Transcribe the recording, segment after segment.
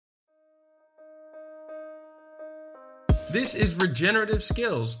This is Regenerative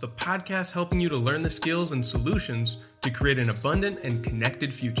Skills, the podcast helping you to learn the skills and solutions to create an abundant and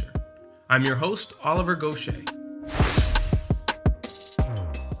connected future. I'm your host, Oliver Gaucher.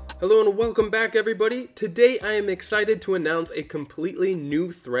 Hello and welcome back, everybody. Today I am excited to announce a completely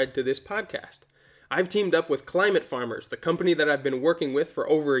new thread to this podcast. I've teamed up with Climate Farmers, the company that I've been working with for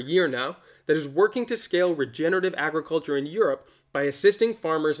over a year now, that is working to scale regenerative agriculture in Europe by assisting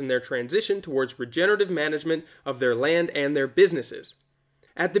farmers in their transition towards regenerative management of their land and their businesses.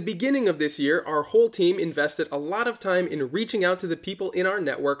 At the beginning of this year, our whole team invested a lot of time in reaching out to the people in our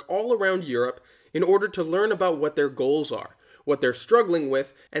network all around Europe in order to learn about what their goals are, what they're struggling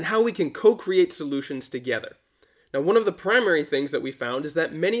with, and how we can co-create solutions together. Now, one of the primary things that we found is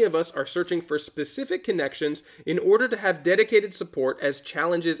that many of us are searching for specific connections in order to have dedicated support as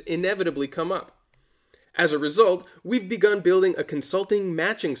challenges inevitably come up. As a result, we've begun building a consulting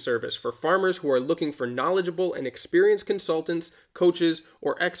matching service for farmers who are looking for knowledgeable and experienced consultants, coaches,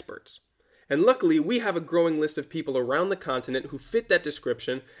 or experts. And luckily, we have a growing list of people around the continent who fit that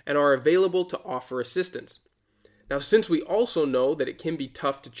description and are available to offer assistance. Now, since we also know that it can be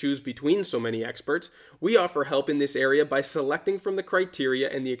tough to choose between so many experts, we offer help in this area by selecting from the criteria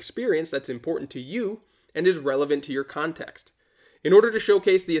and the experience that's important to you and is relevant to your context. In order to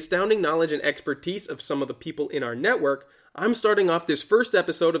showcase the astounding knowledge and expertise of some of the people in our network, I'm starting off this first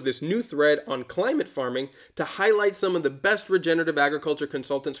episode of this new thread on climate farming to highlight some of the best regenerative agriculture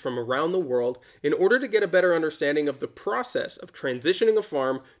consultants from around the world in order to get a better understanding of the process of transitioning a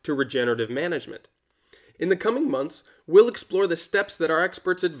farm to regenerative management. In the coming months, we'll explore the steps that our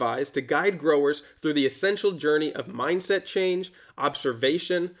experts advise to guide growers through the essential journey of mindset change,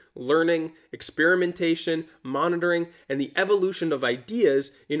 observation, learning, experimentation, monitoring, and the evolution of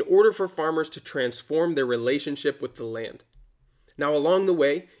ideas in order for farmers to transform their relationship with the land. Now, along the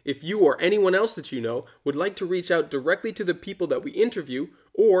way, if you or anyone else that you know would like to reach out directly to the people that we interview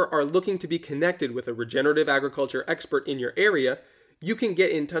or are looking to be connected with a regenerative agriculture expert in your area, you can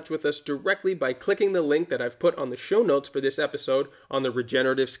get in touch with us directly by clicking the link that I've put on the show notes for this episode on the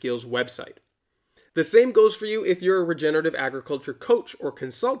Regenerative Skills website. The same goes for you if you're a regenerative agriculture coach or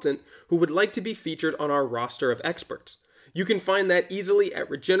consultant who would like to be featured on our roster of experts. You can find that easily at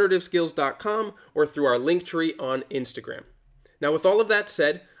regenerativeskills.com or through our link tree on Instagram. Now, with all of that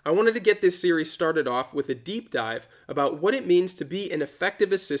said, I wanted to get this series started off with a deep dive about what it means to be an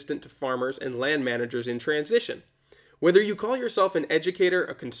effective assistant to farmers and land managers in transition. Whether you call yourself an educator,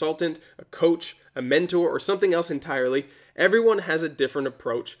 a consultant, a coach, a mentor, or something else entirely, everyone has a different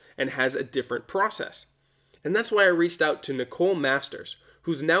approach and has a different process. And that's why I reached out to Nicole Masters,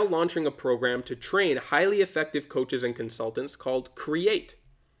 who's now launching a program to train highly effective coaches and consultants called Create.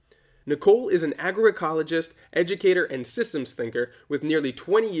 Nicole is an agroecologist, educator, and systems thinker with nearly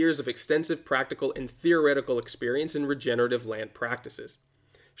 20 years of extensive practical and theoretical experience in regenerative land practices.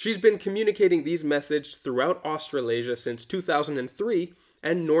 She's been communicating these methods throughout Australasia since 2003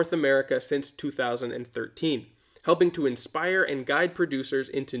 and North America since 2013, helping to inspire and guide producers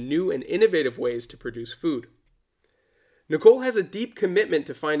into new and innovative ways to produce food. Nicole has a deep commitment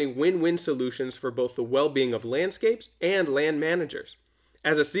to finding win-win solutions for both the well-being of landscapes and land managers.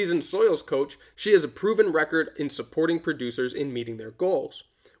 As a seasoned soils coach, she has a proven record in supporting producers in meeting their goals.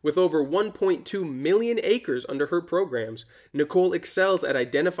 With over 1.2 million acres under her programs, Nicole excels at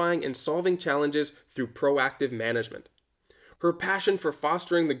identifying and solving challenges through proactive management. Her passion for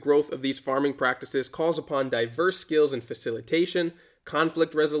fostering the growth of these farming practices calls upon diverse skills in facilitation,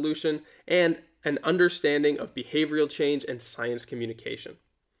 conflict resolution, and an understanding of behavioral change and science communication.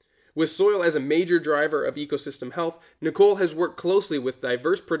 With soil as a major driver of ecosystem health, Nicole has worked closely with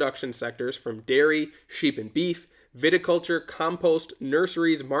diverse production sectors from dairy, sheep and beef, viticulture, compost,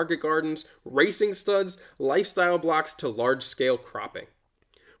 nurseries, market gardens, racing studs, lifestyle blocks to large-scale cropping.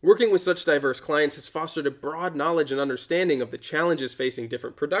 Working with such diverse clients has fostered a broad knowledge and understanding of the challenges facing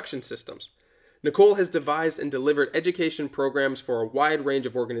different production systems. Nicole has devised and delivered education programs for a wide range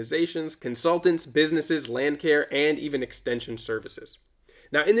of organizations, consultants, businesses, land care, and even extension services.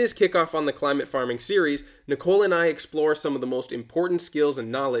 Now, in this kickoff on the climate farming series, Nicole and I explore some of the most important skills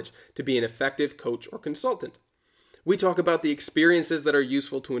and knowledge to be an effective coach or consultant. We talk about the experiences that are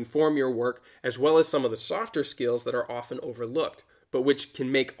useful to inform your work, as well as some of the softer skills that are often overlooked, but which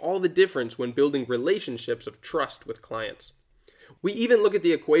can make all the difference when building relationships of trust with clients. We even look at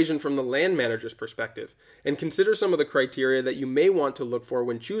the equation from the land manager's perspective and consider some of the criteria that you may want to look for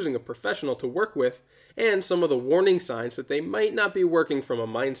when choosing a professional to work with and some of the warning signs that they might not be working from a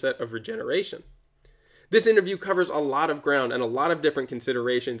mindset of regeneration. This interview covers a lot of ground and a lot of different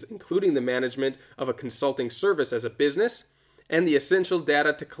considerations, including the management of a consulting service as a business and the essential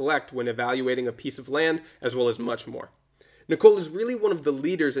data to collect when evaluating a piece of land, as well as much more. Nicole is really one of the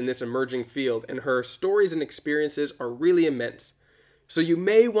leaders in this emerging field, and her stories and experiences are really immense. So you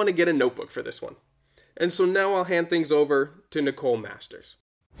may want to get a notebook for this one. And so now I'll hand things over to Nicole Masters.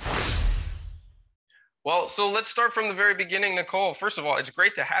 Well, so let's start from the very beginning, Nicole. First of all, it's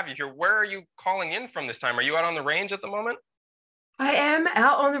great to have you here. Where are you calling in from this time? Are you out on the range at the moment? I am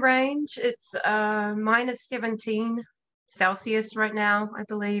out on the range. It's minus 17 Celsius right now. I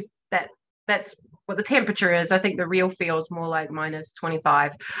believe that's what the temperature is. I think the real feel is more like minus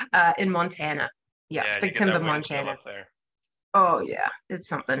 25 in Montana. Yeah, You Big get that Timber, wind chill Montana. up there. Oh yeah, it's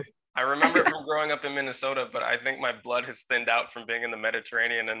something. I remember it from growing up in Minnesota, but I think my blood has thinned out from being in the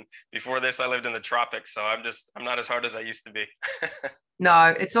Mediterranean. And before this, I lived in the tropics. So I'm not as hard as I used to be.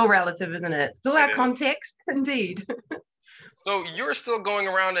 No, it's all relative, isn't it? It's all It our is. context, indeed. So you're still going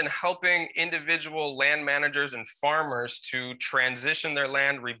around and helping individual land managers and farmers to transition their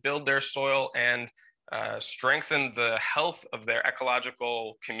land, rebuild their soil, and strengthen the health of their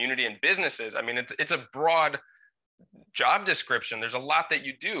ecological community and businesses. I mean, it's a broad job description. There's a lot that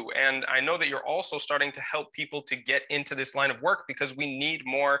you do. And I know that you're also starting to help people to get into this line of work because we need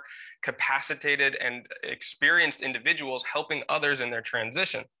more capacitated and experienced individuals helping others in their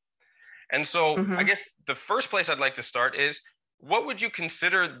transition. And so I Hmm. guess the first place I'd like to start is what would you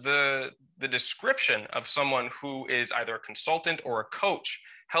consider the description of someone who is either a consultant or a coach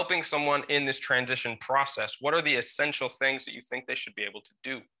helping someone in this transition process? What are the essential things that you think they should be able to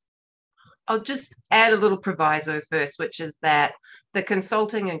do? I'll just add a little proviso first, which is that the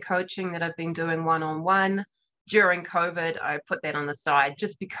consulting and coaching that I've been doing one-on-one during COVID, I put that on the side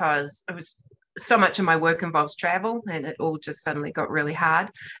just because it was so much of my work involves travel and it all just suddenly got really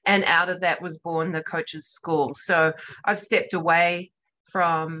hard. And out of that was born the coaches school. So I've stepped away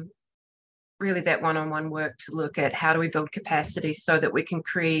from really that one-on-one work to look at how do we build capacity so that we can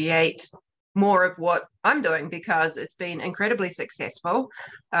create more of what I'm doing because it's been incredibly successful.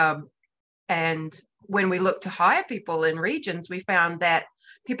 And when we looked to hire people in regions, we found that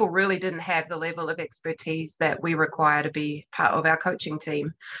people really didn't have the level of expertise that we require to be part of our coaching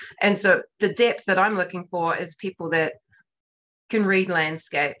team. And so the depth that I'm looking for is people that can read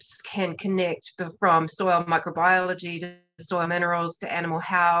landscapes, can connect from soil microbiology to soil minerals to animal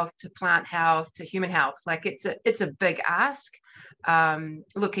health to plant health to human health. Like it's a big ask.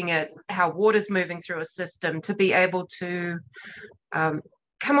 Looking at how water's moving through a system to be able to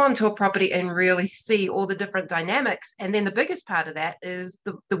come onto a property and really see all the different dynamics. And then the biggest part of that is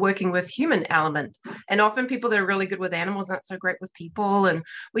the working with human element. And often people that are really good with animals aren't so great with people. And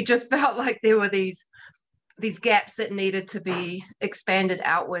we just felt like there were these gaps that needed to be expanded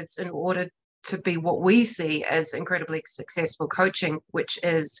outwards in order to be what we see as incredibly successful coaching, which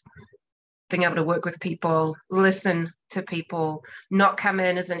is being able to work with people, listen to people, not come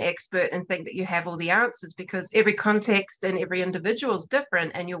in as an expert and think that you have all the answers because every context and every individual is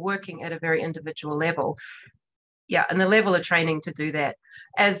different and you're working at a very individual level. Yeah, and the level of training to do that,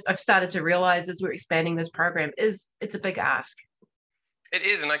 as I've started to realize as we're expanding this program, it's a big ask. It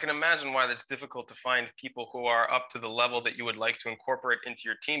is, and I can imagine why that's difficult to find people who are up to the level that you would like to incorporate into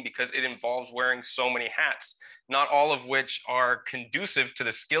your team because it involves wearing so many hats, not all of which are conducive to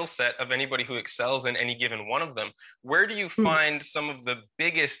the skill set of anybody who excels in any given one of them. Where do you find some of the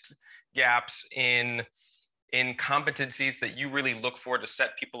biggest gaps in competencies that you really look for to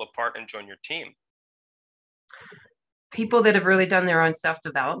set people apart and join your team? People that have really done their own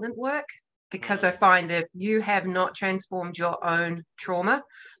self-development work, because I Mm. find if you have not transformed your own trauma,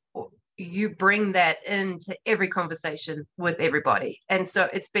 you bring that into every conversation with everybody. And so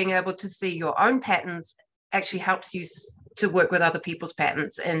it's being able to see your own patterns actually helps you to work with other people's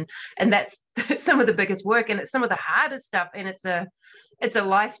patterns. And that's some of the biggest work and it's some of the hardest stuff. And it's a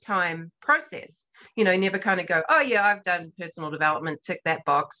lifetime process. You know, you never kind of go, oh yeah, I've done personal development, tick that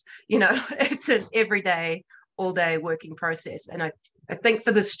box. You know, it's an everyday, all day working process. And I think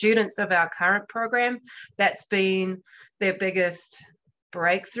for the students of our current program, that's been their biggest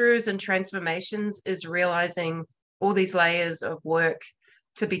breakthroughs and transformations is realizing all these layers of work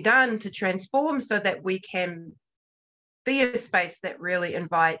to be done to transform so that we can be a space that really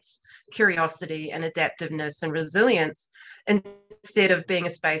invites curiosity and adaptiveness and resilience instead of being a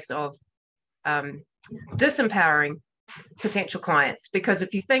space of disempowering potential clients. Because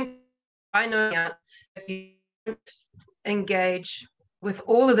if you think, I know if you engage with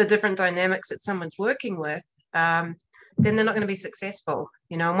all of the different dynamics that someone's working with, then they're not going to be successful.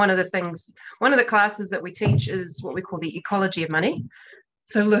 You know, one of the classes that we teach is what we call the ecology of money.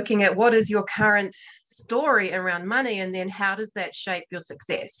 So looking at what is your current story around money, and then how does that shape your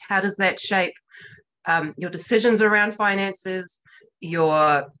success? How does that shape your decisions around finances,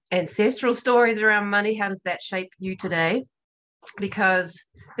 your ancestral stories around money? How does that shape you today? because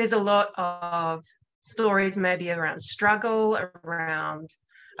there's a lot of stories maybe around struggle, around,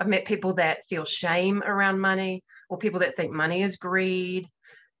 I've met people that feel shame around money, or people that think money is greed.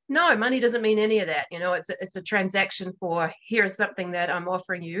 No, money doesn't mean any of that. It's a transaction for, here's something that I'm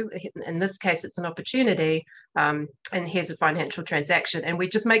offering you. In this case, it's an opportunity, and here's a financial transaction. And we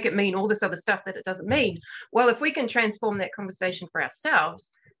just make it mean all this other stuff that it doesn't mean. Well, if we can transform that conversation for ourselves,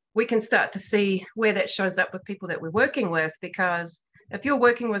 we can start to see where that shows up with people that we're working with. Because if you're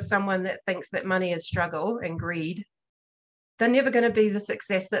working with someone that thinks that money is struggle and greed, they're never going to be the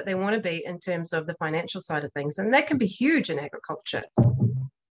success that they want to be in terms of the financial side of things. And that can be huge in agriculture.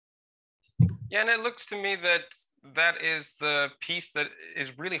 Yeah, and it looks to me that that is the piece that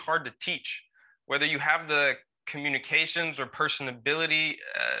is really hard to teach, whether you have the communications or personability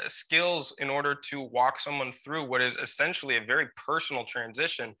skills in order to walk someone through what is essentially a very personal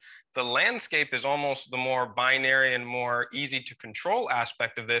transition. The landscape is almost the more binary and more easy to control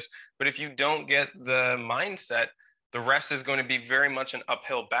aspect of this. But if you don't get the mindset, the rest is going to be very much an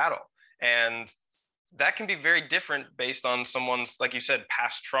uphill battle. And that can be very different based on someone's, like you said,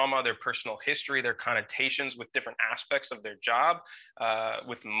 past trauma, their personal history, their connotations with different aspects of their job,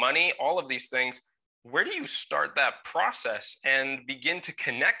 with money, all of these things. Where do you start that process and begin to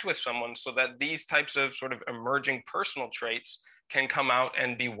connect with someone so that these types of sort of emerging personal traits can come out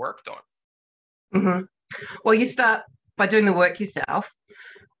and be worked on? Mm-hmm. Well, you start by doing the work yourself,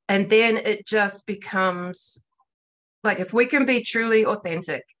 and then it just becomes like, if we can be truly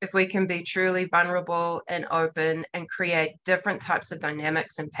authentic, if we can be truly vulnerable and open and create different types of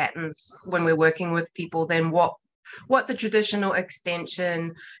dynamics and patterns when we're working with people, then what the traditional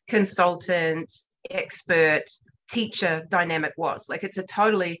extension, consultant, expert, teacher dynamic was. Like, it's a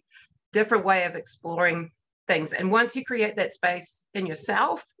totally different way of exploring things. And once you create that space in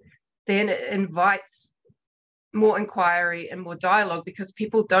yourself, then it invites more inquiry and more dialogue, because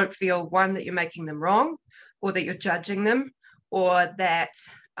people don't feel, one, that you're making them wrong, or that you're judging them, or that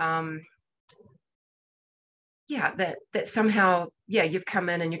that somehow you've come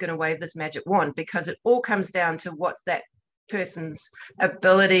in and you're going to wave this magic wand. Because it all comes down to what's that person's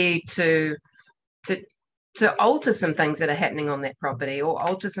ability to alter some things that are happening on that property, or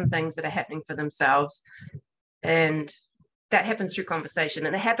alter some things that are happening for themselves. And that happens through conversation,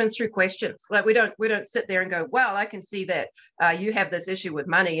 and it happens through questions. Like, we don't sit there and go, well, I can see that you have this issue with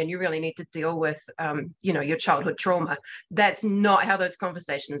money and you really need to deal with your childhood trauma. That's not how those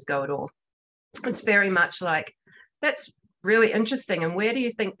conversations go at all. It's very much like, that's really interesting, and where do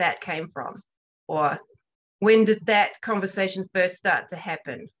you think that came from? Or when did that conversation first start to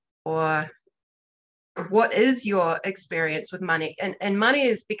happen? Or what is your experience with money? And money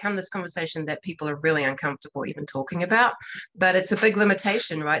has become this conversation that people are really uncomfortable even talking about, but it's a big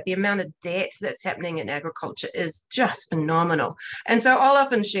limitation, right? The amount of debt that's happening in agriculture is just phenomenal. And so I'll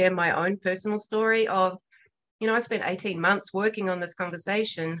often share my own personal story of, I spent 18 months working on this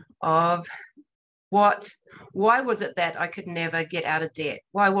conversation of why was it that I could never get out of debt?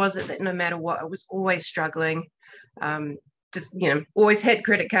 Why was it that no matter what, I was always struggling, always had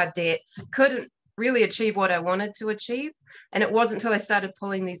credit card debt, couldn't really achieve what I wanted to achieve. And it wasn't until I started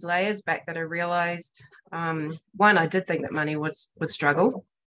pulling these layers back that I realized, one, I did think that money was struggle.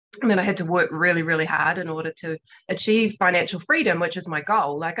 And then I had to work really, really hard in order to achieve financial freedom, which is my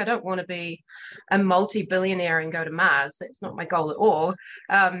goal. Like, I don't want to be a multi-billionaire and go to Mars. That's not my goal at all.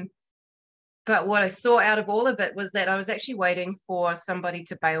 But what I saw out of all of it was that I was actually waiting for somebody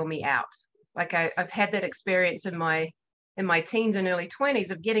to bail me out. Like, I've had that experience in my teens and early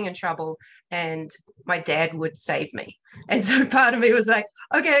 20s of getting in trouble, and my dad would save me. And so part of me was like,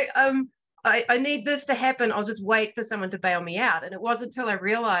 okay, I need this to happen. I'll just wait for someone to bail me out. And it wasn't until I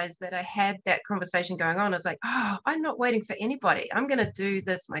realized that I had that conversation going on, I was like, oh, I'm not waiting for anybody. I'm going to do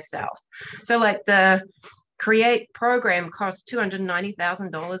this myself. So, like, the Create program cost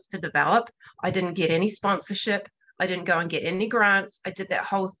 $290,000 to develop. I didn't get any sponsorship. I didn't go and get any grants. I did that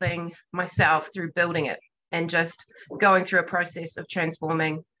whole thing myself through building it and just going through a process of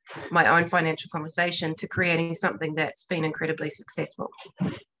transforming my own financial conversation to creating something that's been incredibly successful.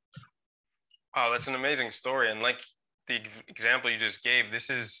 Oh, that's an amazing story. And like the example you just gave,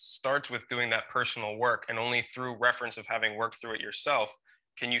 starts with doing that personal work, and only through reference of having worked through it yourself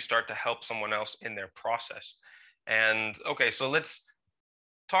can you start to help someone else in their process. And okay, so let's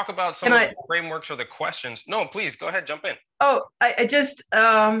talk about some of the frameworks or the questions. No, please go ahead, jump in. Oh, I just,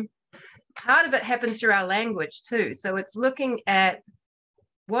 part of it happens through our language too. So it's looking at,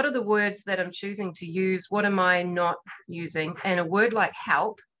 what are the words that I'm choosing to use? What am I not using? And a word like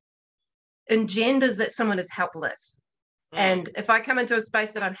help engenders that someone is helpless. And if I come into a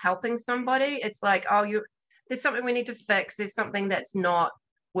space that I'm helping somebody, it's like, oh, there's something we need to fix. There's something that's not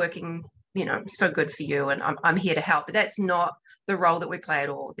working, so good for you. And I'm here to help. But that's not the role that we play at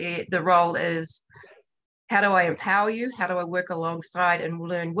all. The role is, how do I empower you? How do I work alongside and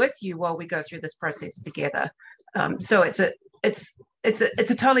learn with you while we go through this process together? So it's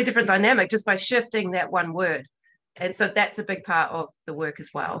a totally different dynamic just by shifting that one word. And so that's a big part of the work as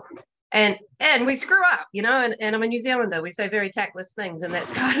well. And we screw up, and I'm a New Zealander. We say very tactless things, and that's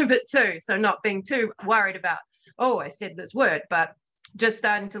part of it too. So not being too worried about, oh, I said this word, but just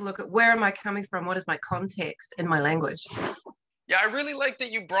starting to look at where am I coming from? What is my context in my language? Yeah, I really like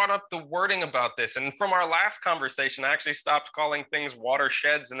that you brought up the wording about this. And from our last conversation, I actually stopped calling things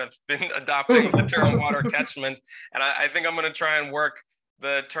watersheds and have been adopting the term water catchment. And I think I'm going to try and work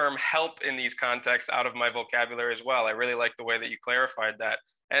the term help in these contexts out of my vocabulary as well. I really like the way that you clarified that.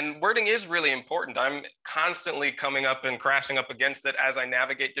 And wording is really important. I'm constantly coming up and crashing up against it as I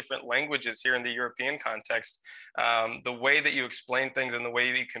navigate different languages here in the European context. The way that you explain things and the way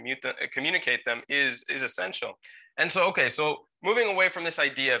that you communicate them is essential. And so, okay, so moving away from this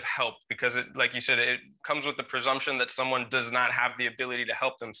idea of help, because like you said, it comes with the presumption that someone does not have the ability to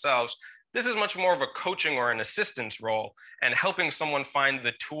help themselves. This is much more of a coaching or an assistance role, and helping someone find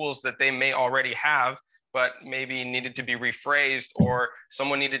the tools that they may already have, but maybe needed to be rephrased, or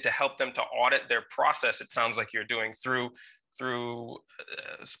someone needed to help them to audit their process. It sounds like you're doing through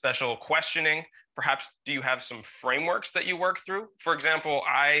special questioning. Perhaps, do you have some frameworks that you work through? For example,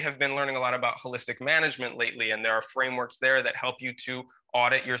 I have been learning a lot about holistic management lately, and there are frameworks there that help you to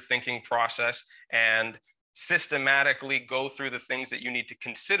audit your thinking process and systematically go through the things that you need to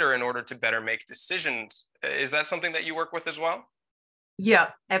consider in order to better make decisions. Is that something that you work with as well? Yeah,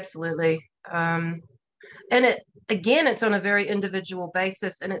 absolutely. And it's on a very individual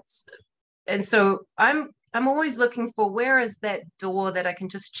basis, and so I'm always looking for, where is that door that I can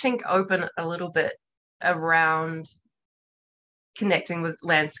just chink open a little bit around connecting with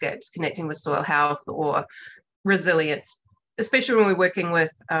landscapes, connecting with soil health or resilience, especially when we're working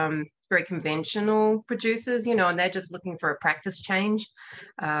with very conventional producers, and they're just looking for a practice change.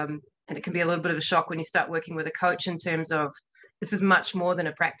 And it can be a little bit of a shock when you start working with a coach in terms of, this is much more than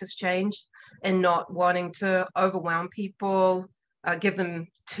a practice change, and not wanting to overwhelm people, give them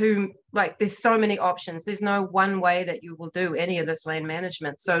there's so many options. There's no one way that you will do any of this land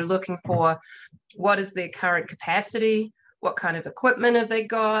management. So looking for, what is their current capacity? What kind of equipment have they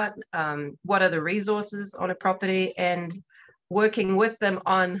got? What are the resources on a property? And working with them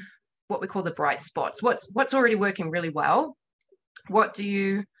on what we call the bright spots. What's already working really well? What do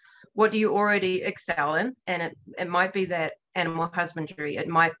you already excel in? And it might be that animal husbandry. It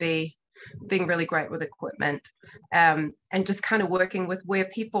might be being really great with equipment, and just kind of working with where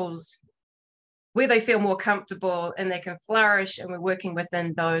they feel more comfortable and they can flourish, and we're working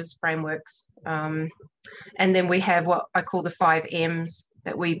within those frameworks. And then we have what I call the 5 M's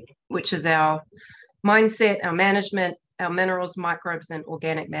which is our mindset, our management, our minerals, microbes, and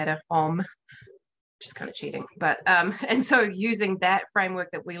organic matter, which is kind of cheating, but and so using that framework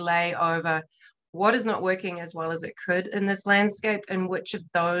that we lay over what is not working as well as it could in this landscape, and which of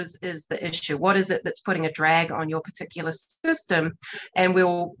those is the issue. What is it that's putting a drag on your particular system? And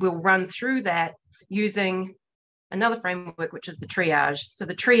we'll run through that using another framework, which is the triage. So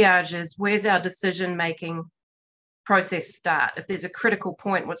the triage is, where's our decision-making process start? If there's a critical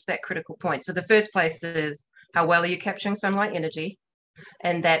point, what's that critical point? So the first place is, how well are you capturing sunlight energy?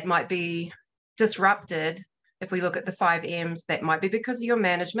 And that might be disrupted. If we look at the 5 M's, that might be because of your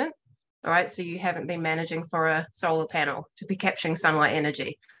management. All right, so you haven't been managing for a solar panel to be capturing sunlight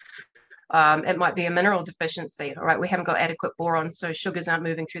energy. It might be a mineral deficiency. All right, we haven't got adequate boron, so sugars aren't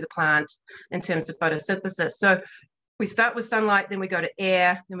moving through the plant in terms of photosynthesis. So we start with sunlight, then we go to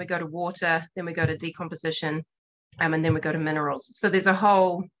air, then we go to water, then we go to decomposition, and then we go to minerals. So there's a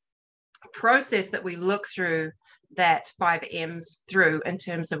whole process that we look through that 5 M's through, in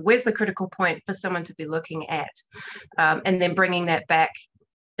terms of where's the critical point for someone to be looking at, and then bringing that back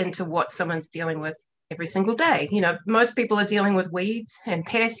into what someone's dealing with every single day. Most people are dealing with weeds and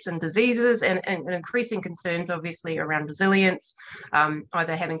pests and diseases, and increasing concerns, obviously, around resilience,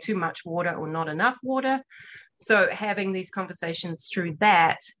 either having too much water or not enough water. So having these conversations through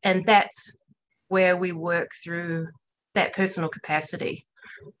that, and that's where we work through that personal capacity.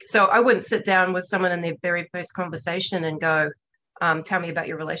 So I wouldn't sit down with someone in their very first conversation and go, tell me about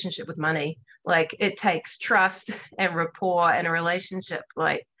your relationship with money. Like, it takes trust and rapport and a relationship.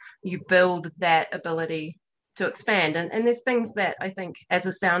 Like, you build that ability to expand. And there's things that I think, as a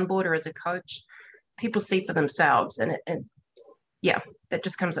soundboard or as a coach, people see for themselves. And that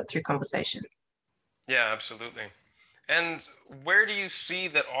just comes up through conversation. Yeah, absolutely. And where do you see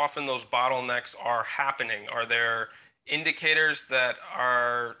that often those bottlenecks are happening? Are there indicators that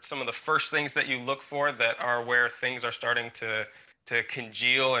are some of the first things that you look for that are where things are starting to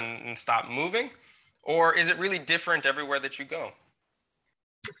congeal and stop moving? Or is it really different everywhere that you go?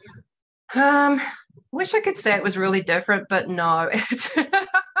 Um, Wish I could say it was really different, but no,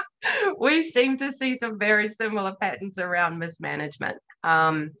 we seem to see some very similar patterns around mismanagement.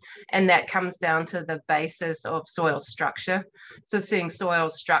 And that comes down to the basis of soil structure. So seeing soil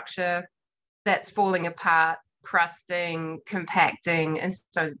structure that's falling apart, crusting, compacting, and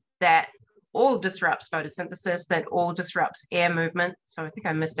so that all disrupts photosynthesis, that all disrupts air movement. So I think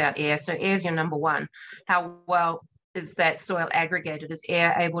I missed out air. So air is your number one. How well is that soil aggregated? Is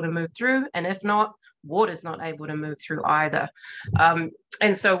air able to move through? And if not, water's not able to move through either.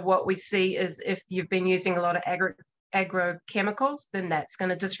 And so what we see is if you've been using a lot of agrochemicals, then that's going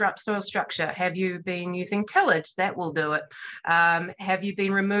to disrupt soil structure. Have you been using tillage? That will do it. Have you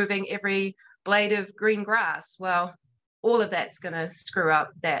been removing every blade of green grass? Well, all of that's going to screw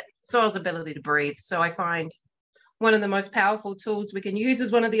up that soil's ability to breathe. So I find one of the most powerful tools we can use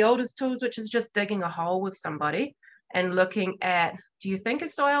is one of the oldest tools, which is just digging a hole with somebody and looking at, do you think a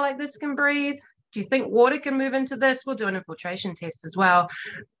soil like this can breathe? Do you think water can move into this? We'll do an infiltration test as well.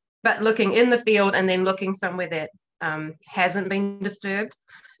 But looking in the field and then looking somewhere that hasn't been disturbed,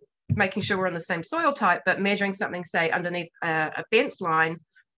 making sure we're on the same soil type, but measuring something, say, underneath a fence line,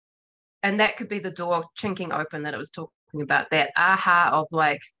 and that could be the door chinking open that I was talking about, that aha of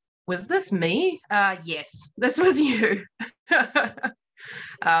like, was this me? Yes, this was you.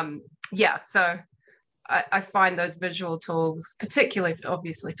 Yeah, so I find those visual tools, particularly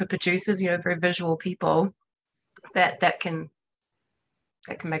obviously for producers, very visual people, that can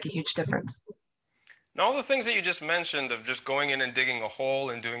make a huge difference. And all the things that you just mentioned of just going in and digging a hole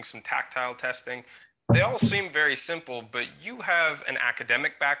and doing some tactile testing, they all seem very simple, but you have an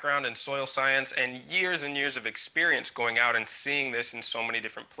academic background in soil science and years of experience going out and seeing this in so many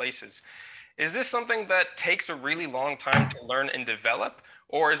different places. Is this something that takes a really long time to learn and develop?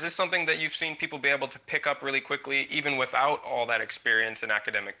 Or is this something that you've seen people be able to pick up really quickly, even without all that experience and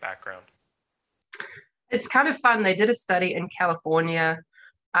academic background? It's kind of fun. They did a study in California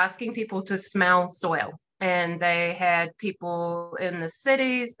asking people to smell soil. And they had people in the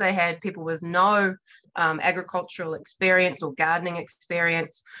cities, they had people with no agricultural experience or gardening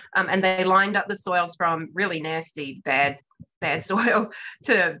experience. And they lined up the soils from really nasty, bad soil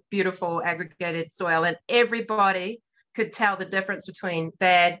to beautiful aggregated soil. And everybody could tell the difference between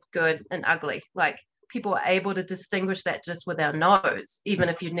bad, good, and ugly. Like people are able to distinguish that just with our nose, even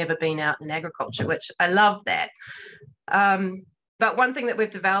if you've never been out in agriculture, which I love that. But one thing that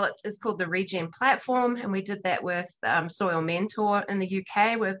we've developed is called the Regen platform, and we did that with Soil Mentor in the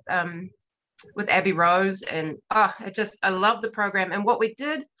UK with Abby Rose, and I love the program. And what we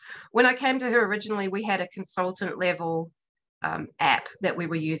did when I came to her originally, we had a consultant level app that we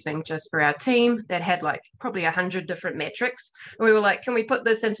were using just for our team that had like probably 100 different metrics. And we were like, can we put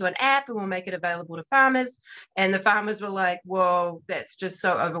this into an app and we'll make it available to farmers? And the farmers were like, whoa, that's just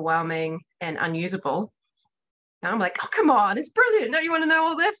so overwhelming and unusable. And I'm like, oh, come on, it's brilliant. Don't you want to know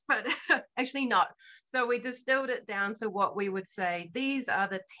all this? But actually not. So we distilled it down to what we would say, these are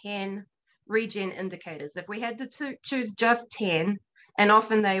the 10 regen indicators. If we had to choose just 10, and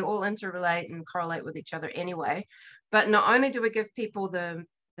often they all interrelate and correlate with each other anyway, but not only do we give people the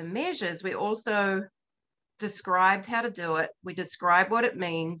measures, we also described how to do it. We describe what it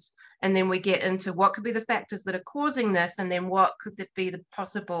means. And then we get into what could be the factors that are causing this, and then what could be the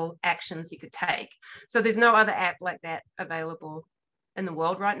possible actions you could take. So there's no other app like that available in the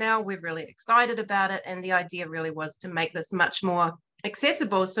world right now. We're really excited about it. And the idea really was to make this much more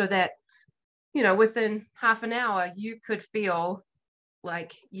accessible so that, within half an hour, you could feel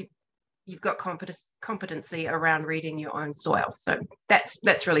like you've got competency around reading your own soil. So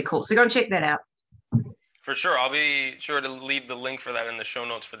that's really cool. So go and check that out. For sure. I'll be sure to leave the link for that in the show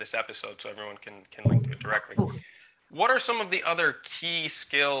notes for this episode so everyone can link to it directly. Cool. What are some of the other key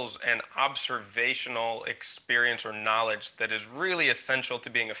skills and observational experience or knowledge that is really essential to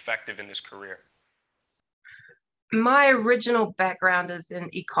being effective in this career? My original background is in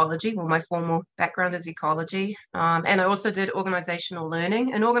ecology. Well, my formal background is ecology. And I also did organizational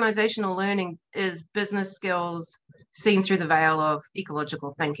learning. And organizational learning is business skills seen through the veil of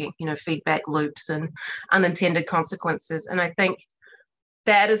ecological thinking, feedback loops and unintended consequences. And I think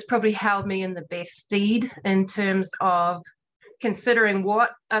that has probably held me in the best stead in terms of considering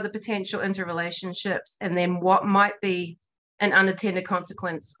what are the potential interrelationships and then what might be an unintended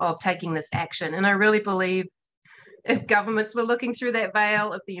consequence of taking this action. And I really believe if governments were looking through that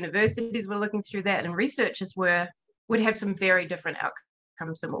veil, if the universities were looking through that, and researchers were would have some very different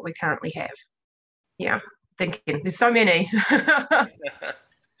outcomes than what we currently have. Yeah, thinking there's so many.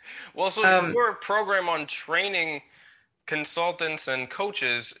 Well, so your program on training consultants and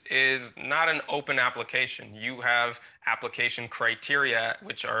coaches is not an open application. You have application criteria,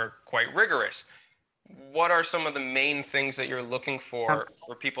 which are quite rigorous. What are some of the main things that you're looking for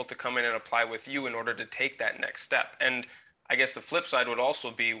people to come in and apply with you in order to take that next step? And I guess the flip side would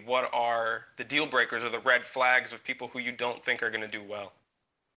also be, what are the deal breakers or the red flags of people who you don't think are going to do well?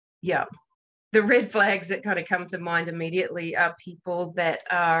 Yeah. The red flags that kind of come to mind immediately are people that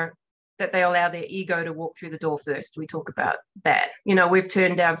they allow their ego to walk through the door first. We talk about that. We've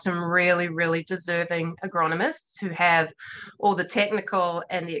turned down some really, really deserving agronomists who have all the technical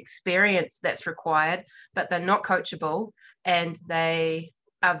and the experience that's required, but they're not coachable, and they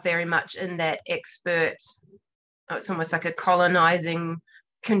are very much in that expert, it's almost like a colonizing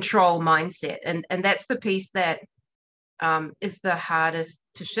control mindset. And that's the piece that is the hardest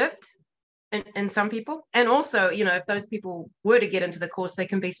to shift in some people. And also, if those people were to get into the course, they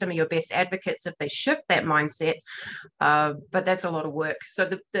can be some of your best advocates if they shift that mindset. But that's a lot of work. So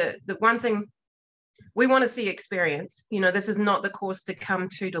the one thing we want to see experience. This is not the course to come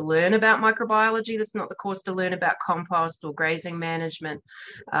to learn about microbiology. This is not the course to learn about compost or grazing management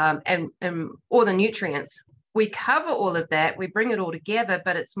and or the nutrients. We cover all of that. We bring it all together,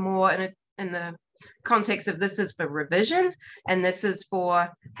 but it's more in the context of, this is for revision, and this is for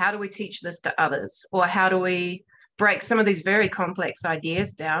how do we teach this to others, or how do we break some of these very complex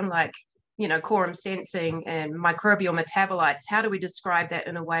ideas down, like quorum sensing and microbial metabolites. How do we describe that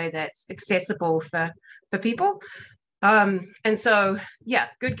in a way that's accessible for people? And so, yeah,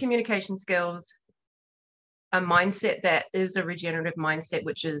 good communication skills, a mindset that is a regenerative mindset,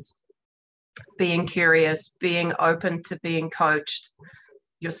 which is being curious, being open to being coached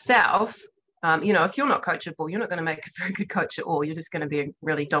yourself. If you're not coachable, you're not going to make a very good coach at all. You're just going to be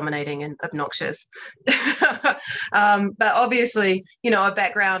really dominating and obnoxious. But obviously, a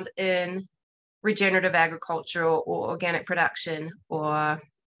background in regenerative agriculture or organic production, or,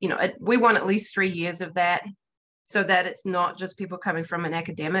 we want at least 3 years of that, so that it's not just people coming from an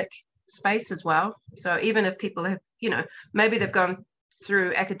academic space as well. So even if people have, maybe they've gone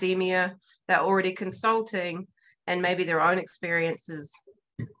through academia, they're already consulting, and maybe their own experiences,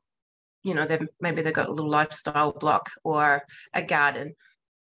 maybe they've got a little lifestyle block or a garden,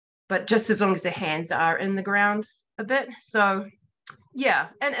 but just as long as their hands are in the ground a bit. So yeah,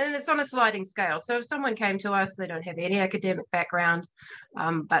 and it's on a sliding scale. So if someone came to us, they don't have any academic background,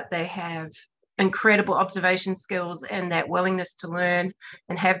 but they have incredible observation skills and that willingness to learn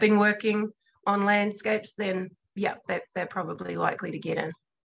and have been working on landscapes, then yeah, they're probably likely to get in.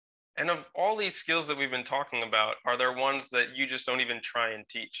 And of all these skills that we've been talking about, are there ones that you just don't even try and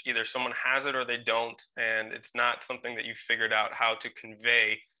teach? Either someone has it or they don't, and it's not something that you figured out how to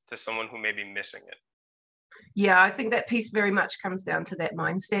convey to someone who may be missing it? Yeah, I think that piece very much comes down to that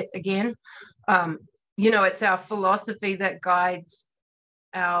mindset again. It's our philosophy that guides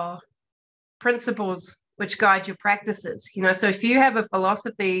our principles, which guide your practices. So if you have a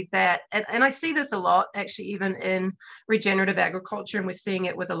philosophy that, and I see this a lot actually, even in regenerative agriculture, and we're seeing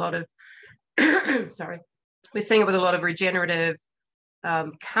it with a lot of, we're seeing it with a lot of regenerative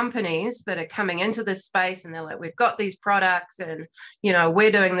companies that are coming into this space, and they're like, we've got these products, and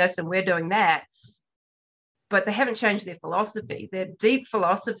we're doing this and we're doing that, but they haven't changed their philosophy. Their deep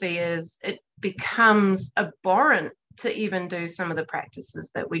philosophy is, it becomes abhorrent to even do some of the practices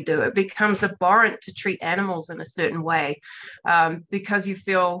that we do. It becomes abhorrent to treat animals in a certain way, because you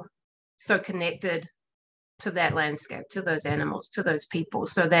feel so connected to that landscape, to those animals, to those people.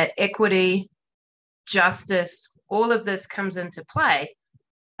 So that equity, justice, all of this comes into play.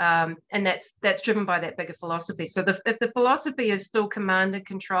 And that's driven by that bigger philosophy. So if the philosophy is still command and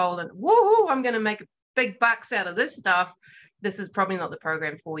control and woohoo, I'm going to make big bucks out of this stuff, this is probably not the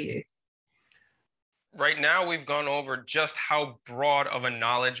program for you. Right now, we've gone over just how broad of a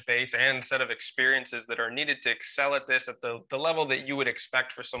knowledge base and set of experiences that are needed to excel at this at the level that you would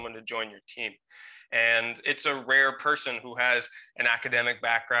expect for someone to join your team. And it's a rare person who has an academic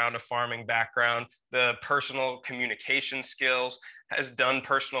background, a farming background, the personal communication skills, has done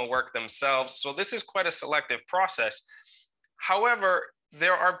personal work themselves. So this is quite a selective process. However,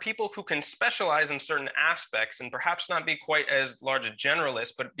 there are people who can specialize in certain aspects and perhaps not be quite as large a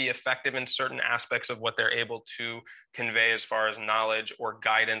generalist, but be effective in certain aspects of what they're able to convey as far as knowledge or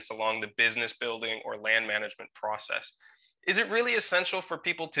guidance along the business building or land management process. Is it really essential for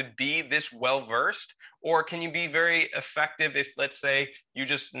people to be this well-versed, or can you be very effective if, let's say, you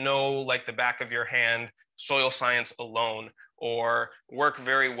just know like the back of your hand soil science alone, or work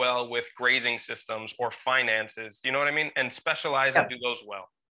very well with grazing systems or finances, you know what I mean? And specialize and do those well.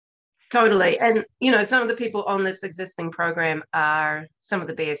 Totally. And, some of the people on this existing program are some of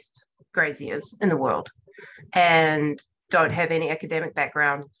the best graziers in the world and don't have any academic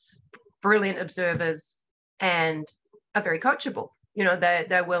background, brilliant observers, and are very coachable.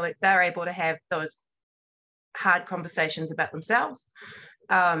 They're willing, they're able to have those hard conversations about themselves,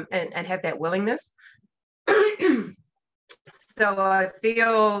 and have that willingness. So I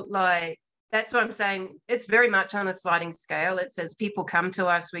feel like that's what I'm saying. It's very much on a sliding scale. It says people come to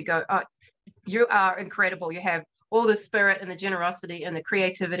us, we go, oh, you are incredible. You have all the spirit and the generosity and the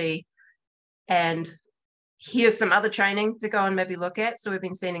creativity, and here's some other training to go and maybe look at. So we've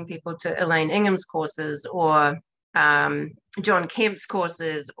been sending people to Elaine Ingham's courses, or John Kemp's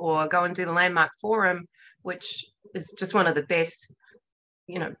courses, or go and do the Landmark Forum, which is just one of the best,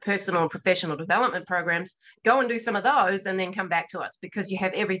 personal and professional development programs. Go and do some of those and then come back to us, because you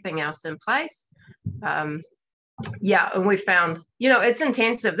have everything else in place. And we found, it's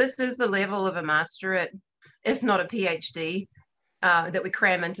intensive. This is the level of a masterate, if not a PhD, that we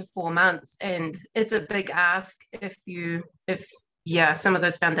cram into 4 months. And it's a big ask if some of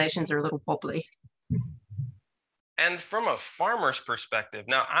those foundations are a little wobbly. And from a farmer's perspective,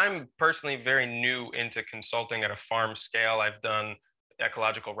 now I'm personally very new into consulting at a farm scale. I've done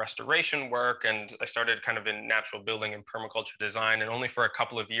ecological restoration work, and I started kind of in natural building and permaculture design. And only for a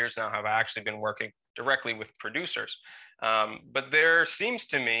couple of years now have I actually been working directly with producers. But there seems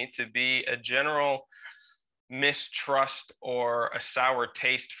to me to be a general mistrust or a sour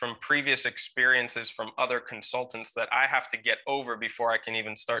taste from previous experiences from other consultants that I have to get over before I can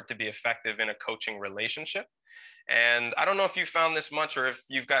even start to be effective in a coaching relationship. And I don't know if you found this much, or if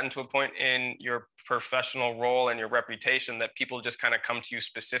you've gotten to a point in your professional role and your reputation that people just kind of come to you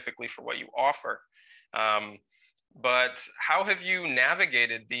specifically for what you offer. But how have you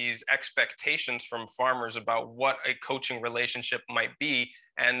navigated these expectations from farmers about what a coaching relationship might be,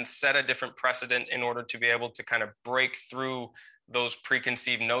 and set a different precedent in order to be able to kind of break through those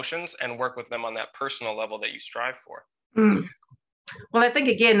preconceived notions and work with them on that personal level that you strive for? Well, I think,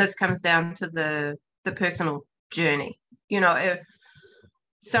 again, this comes down to the personal journey.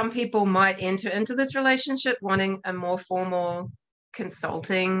 Some people might enter into this relationship wanting a more formal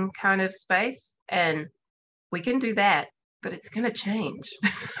consulting kind of space, and we can do that, but it's going to change.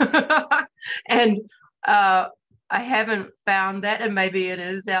 And I haven't found that, and maybe it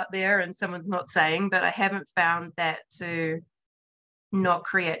is out there and someone's not saying, but I haven't found that to not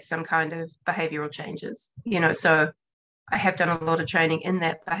create some kind of behavioral changes. So I have done a lot of training in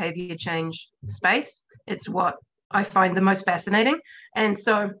that behavior change space. It's what I find the most fascinating. And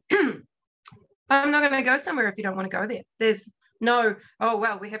so I'm not going to go somewhere if you don't want to go there. There's no, oh,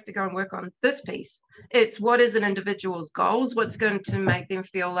 well, we have to go and work on this piece. It's what is an individual's goals, what's going to make them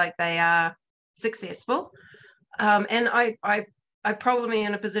feel like they are successful. And I probably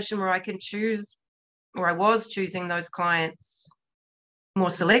in a position where I can choose, or I was choosing those clients more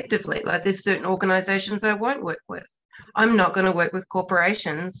selectively. Like, there's certain organizations I won't work with. I'm not going to work with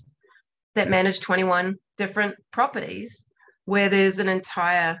corporations that manage 21 different properties where there's an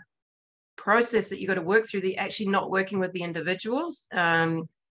entire process that you got to work through, that you're actually not working with the individuals. You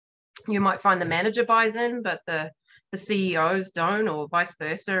might find the manager buys in, but the CEOs don't, or vice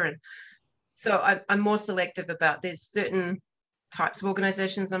versa. And so I'm more selective about, there's certain types of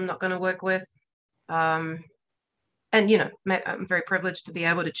organizations I'm not going to work with. And, I'm very privileged to be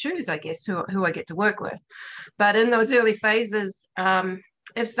able to choose, I guess, who I get to work with. But in those early phases,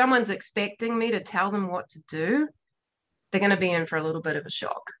 if someone's expecting me to tell them what to do, they're going to be in for a little bit of a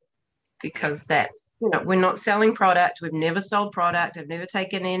shock, because that's, we're not selling product. We've never sold product. I've never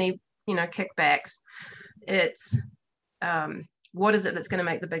taken any, kickbacks. It's what is it that's going to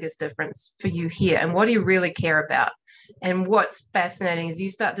make the biggest difference for you here? And what do you really care about? And what's fascinating is you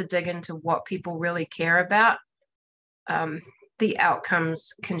start to dig into what people really care about. The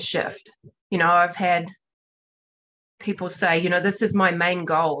outcomes can shift. I've had people say, this is my main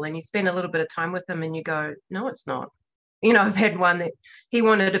goal. And you spend a little bit of time with them and you go, no, it's not. I've had one that he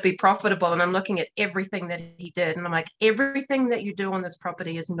wanted to be profitable, and I'm looking at everything that he did. And I'm like, everything that you do on this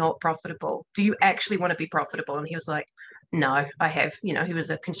property is not profitable. Do you actually want to be profitable? And he was like, no, I have, he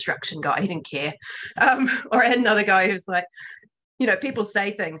was a construction guy. He didn't care. Or I had another guy who's like, people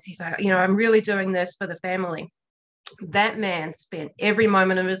say things. He's like, I'm really doing this for the family. That man spent every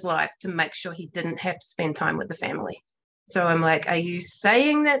moment of his life to make sure he didn't have to spend time with the family. So I'm like, are you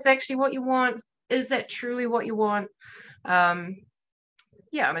saying that's actually what you want? Is that truly what you want? And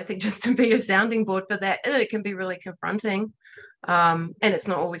I think just to be a sounding board for that, and it can be really confronting, and it's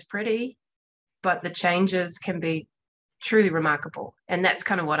not always pretty, but the changes can be truly remarkable. And that's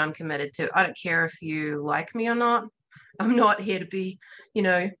kind of what I'm committed to. I don't care if you like me or not. I'm not here to be, you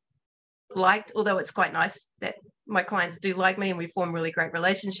know, liked, although it's quite nice that my clients do like me and we form really great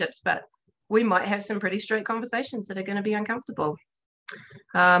relationships, but we might have some pretty straight conversations that are going to be uncomfortable.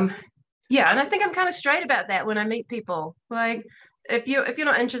 Yeah, and I think I'm kind of straight about that when I meet people. Like, if you're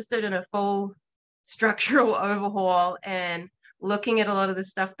not interested in a full structural overhaul and looking at a lot of this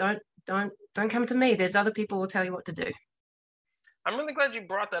stuff, don't come to me. There's other people who will tell you what to do. I'm really glad you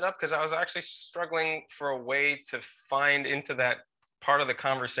brought that up, because I was actually struggling for a way to find into that part of the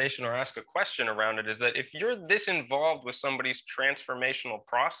conversation or ask a question around it. Is that if you're this involved with somebody's transformational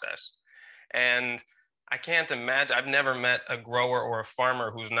process, and I can't imagine, I've never met a grower or a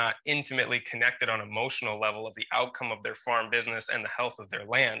farmer who's not intimately connected on emotional level of the outcome of their farm business and the health of their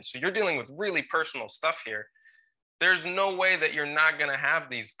land. So you're dealing with really personal stuff here. There's no way that you're not going to have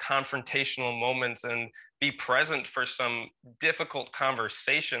these confrontational moments and be present for some difficult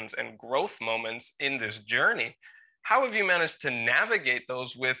conversations and growth moments in this journey. How have you managed to navigate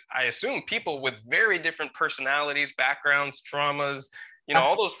those with, I assume, people with very different personalities, backgrounds, traumas,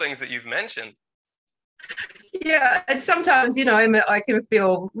 all those things that you've mentioned? Yeah, and sometimes, I can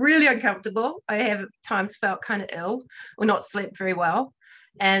feel really uncomfortable. I have at times felt kind of ill or not slept very well.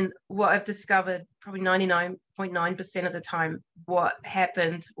 And what I've discovered, probably 99.9% of the time, what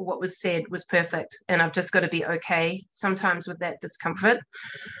happened, what was said was perfect. And I've just got to be okay sometimes with that discomfort.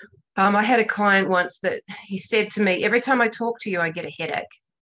 I had a client once that he said to me, every time I talk to you, I get a headache.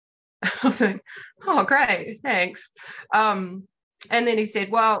 I was like, oh, great, thanks. And then he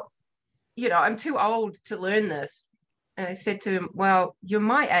said, well, I'm too old to learn this. And I said to him, well, you're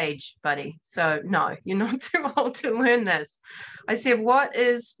my age, buddy. So no, you're not too old to learn this. I said,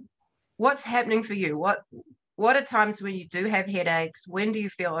 what's happening for you? What are times when you do have headaches? When do you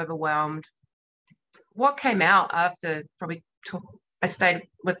feel overwhelmed? What came out after I stayed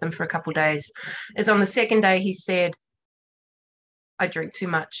with him for a couple of days is on the second day, he said, I drink too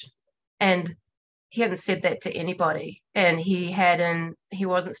much. And he hadn't said that to anybody. And he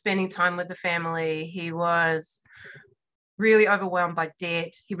wasn't spending time with the family. He was really overwhelmed by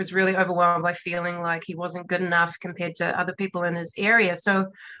debt. He was really overwhelmed by feeling like he wasn't good enough compared to other people in his area. So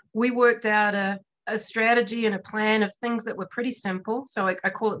we worked out a strategy and a plan of things that were pretty simple. So I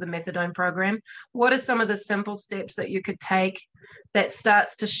call it the methadone program. What are some of the simple steps that you could take that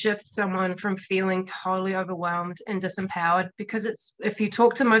starts to shift someone from feeling totally overwhelmed and disempowered? Because if you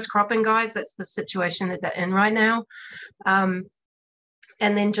talk to most cropping guys, that's the situation that they're in right now.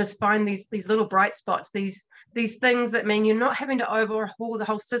 And then just find these little bright spots, these things that mean you're not having to overhaul the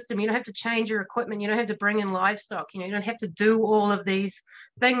whole system. You don't have to change your equipment. You don't have to bring in livestock. You don't have to do all of these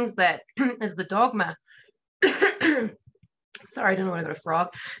things that is the dogma. Sorry, I don't know what I got a frog.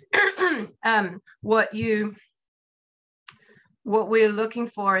 What we're looking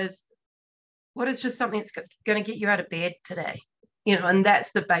for is what is just something that's going to get you out of bed today, and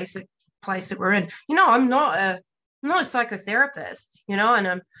that's the basic place that we're in. I'm not a psychotherapist,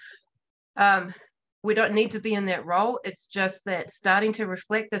 and we don't need to be in that role. It's just that starting to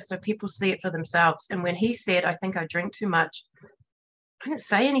reflect this so people see it for themselves. And when he said, I think I drink too much, I didn't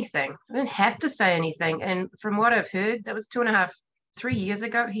say anything. I didn't have to say anything. And from what I've heard, that was 3 years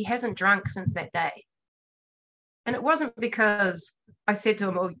ago. He hasn't drunk since that day. And it wasn't because I said to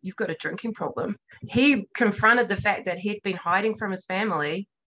him, oh, you've got a drinking problem. He confronted the fact that he'd been hiding from his family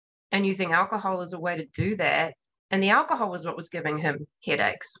and using alcohol as a way to do that. And the alcohol was what was giving him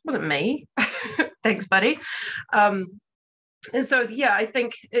headaches. It wasn't me. Thanks, buddy. And so, yeah, I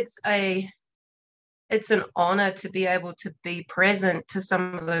think it's an honor to be able to be present to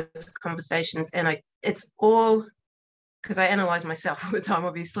some of those conversations. And it's all because I analyze myself all the time,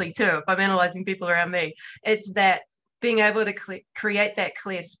 obviously, too. If I'm analyzing people around me, it's that being able to create that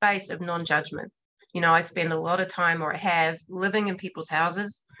clear space of non-judgment. I spend a lot of time, or I have, living in people's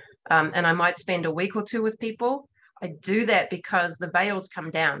houses, and I might spend a week or two with people. I do that because the veils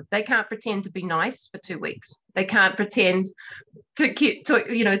come down. They can't pretend to be nice for 2 weeks. They can't pretend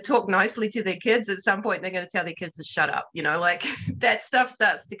to talk nicely to their kids. At some point, they're going to tell their kids to shut up. Like that stuff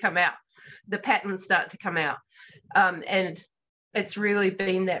starts to come out. The patterns start to come out. And it's really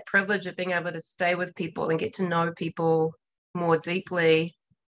been that privilege of being able to stay with people and get to know people more deeply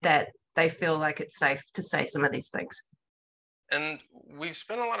that they feel like it's safe to say some of these things. And we've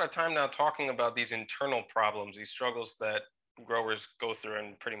spent a lot of time now talking about these internal problems, these struggles that growers go through,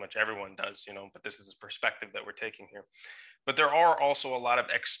 and pretty much everyone does, but this is a perspective that we're taking here. But there are also a lot of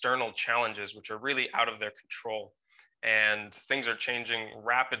external challenges which are really out of their control. And things are changing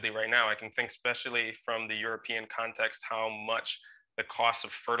rapidly right now. I can think especially from the European context, how much the cost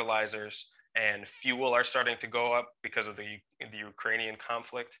of fertilizers and fuel are starting to go up because of the Ukrainian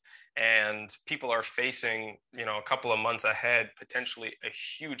conflict. And people are facing, a couple of months ahead, potentially a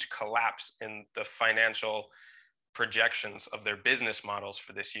huge collapse in the financial projections of their business models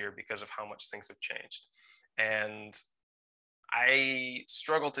for this year because of how much things have changed. And I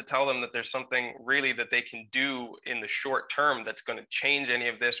struggle to tell them that there's something really that they can do in the short term that's going to change any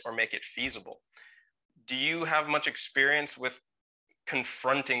of this or make it feasible. Do you have much experience with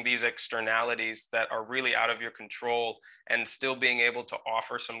confronting these externalities that are really out of your control and still being able to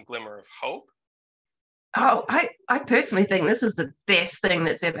offer some glimmer of hope? Oh, I personally think this is the best thing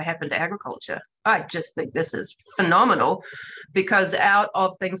that's ever happened to agriculture. I just think this is phenomenal, because out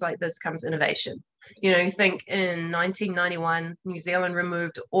of things like this comes innovation. You think in 1991, New Zealand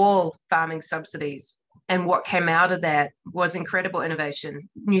removed all farming subsidies. And what came out of that was incredible innovation.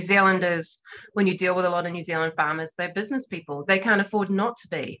 New Zealanders, when you deal with a lot of New Zealand farmers, they're business people. They can't afford not to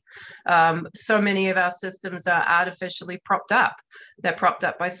be. So many of our systems are artificially propped up. They're propped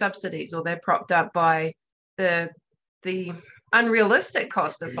up by subsidies, or they're propped up by the unrealistic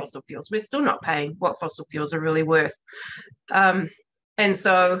cost of fossil fuels. We're still not paying what fossil fuels are really worth. And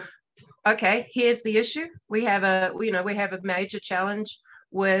so, okay, here's the issue. We have a major challenge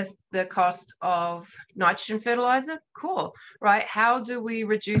with the cost of nitrogen fertilizer. Cool, right? How do we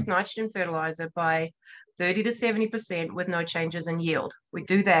reduce nitrogen fertilizer by 30 to 70% with no changes in yield? We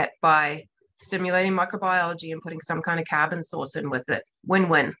do that by stimulating microbiology and putting some kind of carbon source in with it.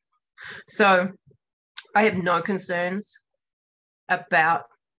 Win-win. So I have no concerns about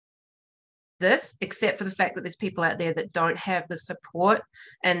this, except for the fact that there's people out there that don't have the support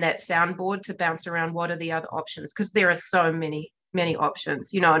and that soundboard to bounce around what are the other options, because there are so many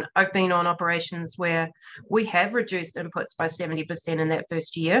options, and I've been on operations where we have reduced inputs by 70% in that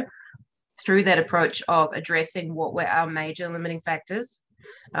first year through that approach of addressing what were our major limiting factors.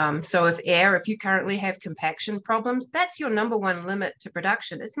 So if you currently have compaction problems, that's your number one limit to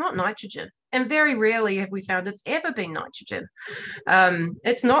production. It's not nitrogen. And very rarely have we found it's ever been nitrogen.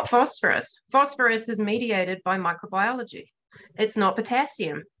 It's not phosphorus. Phosphorus is mediated by microbiology. It's not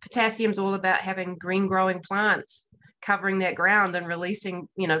potassium. Potassium's all about having green growing plants, covering that ground and releasing,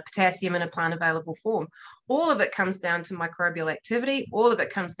 potassium in a plant available form. All of it comes down to microbial activity. All of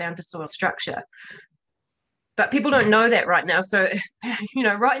it comes down to soil structure. But people don't know that right now. So,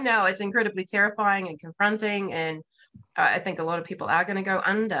 right now it's incredibly terrifying and confronting. And I think a lot of people are going to go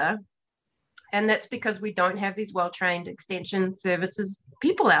under. And that's because we don't have these well-trained extension services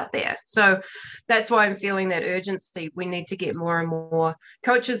people out there. So that's why I'm feeling that urgency. We need to get more and more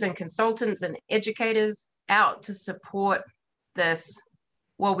coaches and consultants and educators out to support this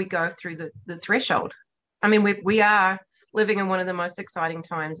while we go through the threshold. I mean, we are living in one of the most exciting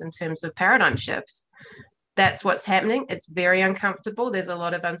times in terms of paradigm shifts. That's what's happening. It's very uncomfortable. There's a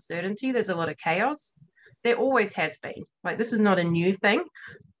lot of uncertainty. There's a lot of chaos. There always has been. Like, this is not a new thing,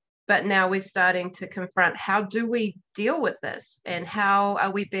 but now we're starting to confront, how do we deal with this? And how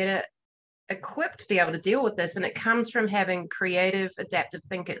are we better equipped to be able to deal with this? And it comes from having creative, adaptive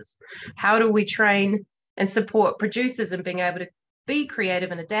thinkers. How do we train and support producers in being able to be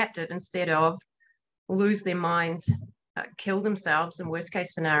creative and adaptive instead of lose their minds, kill themselves in worst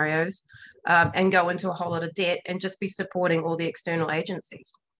case scenarios, and go into a whole lot of debt and just be supporting all the external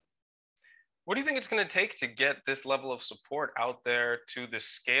agencies? What do you think it's going to take to get this level of support out there to the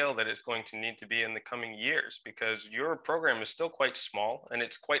scale that it's going to need to be in the coming years? Because your program is still quite small and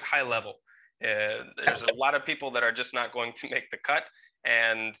it's quite high level. There's a lot of people that are just not going to make the cut,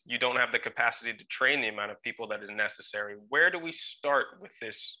 and you don't have the capacity to train the amount of people that is necessary. Where do we start with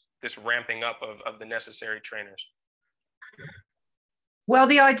this ramping up of the necessary trainers? Well,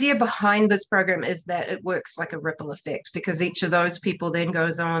 the idea behind this program is that it works like a ripple effect, because each of those people then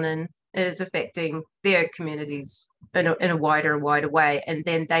goes on and is affecting their communities in a wider and wider way. And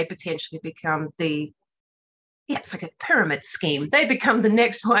then they potentially become it's like a pyramid scheme. They become the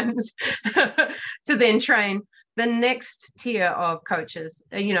next ones to then train the next tier of coaches.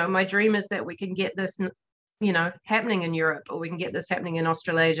 My dream is that we can get this, happening in Europe, or we can get this happening in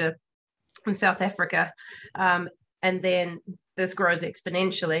Australasia and South Africa. And then this grows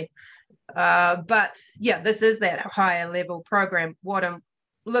exponentially. But yeah, this is that higher level program. What I'm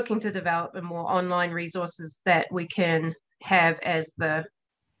looking to develop are more online resources that we can have as the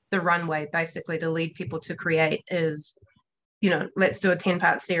runway, basically, to lead people to create is, let's do a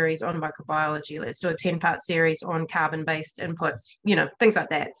 10-part series on microbiology. Let's do a 10-part series on carbon-based inputs, things like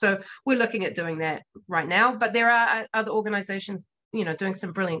that. So we're looking at doing that right now, but there are other organizations, doing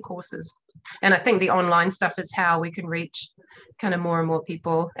some brilliant courses. And I think the online stuff is how we can reach kind of more and more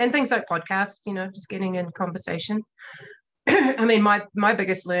people, and things like podcasts, just getting in conversation. I mean, my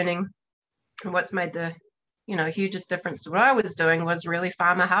biggest learning And what's made the hugest difference to what I was doing was really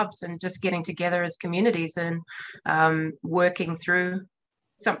farmer hubs and just getting together as communities and working through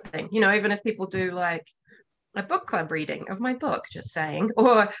something. Even if people do like a book club reading of my book, just saying,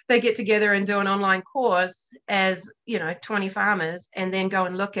 or they get together and do an online course as 20 farmers, and then go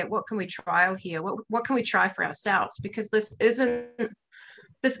and look at what can we trial here, what can we try for ourselves, because this isn't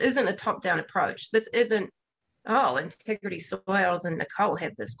a top-down approach. This isn't, oh, Integrity Soils and Nicole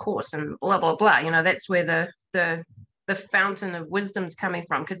have this course and blah blah blah. That's where the fountain of wisdom's coming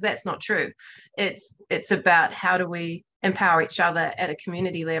from, because that's not true. It's about how do we empower each other at a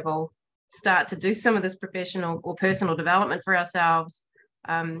community level, start to do some of this professional or personal development for ourselves,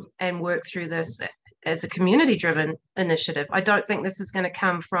 and work through this as a community-driven initiative. I don't think this is going to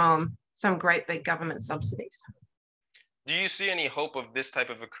come from some great big government subsidies. Do you see any hope of this type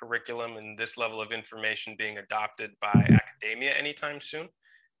of a curriculum and this level of information being adopted by academia anytime soon?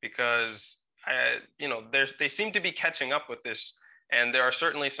 Because they seem to be catching up with this, and there are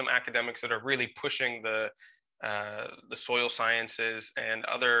certainly some academics that are really pushing the soil sciences and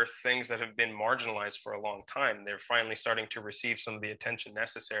other things that have been marginalized for a long time. They're finally starting to receive some of the attention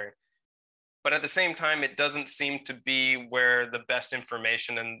necessary. But at the same time, it doesn't seem to be where the best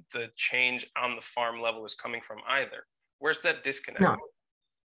information and the change on the farm level is coming from either. Where's that disconnect? No.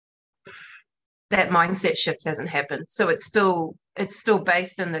 That mindset shift hasn't happened. So it's still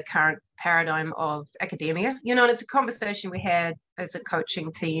based in the current paradigm of academia. And it's a conversation we had as a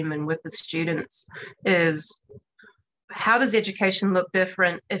coaching team and with the students, is how does education look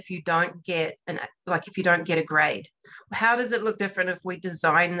different if you don't get a grade? How does it look different if we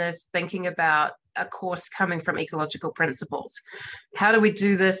design this thinking about a course coming from ecological principles? How do we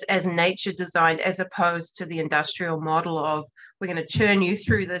do this as nature designed, as opposed to the industrial model of we're going to churn you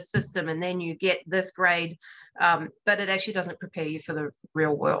through this system and then you get this grade, but it actually doesn't prepare you for the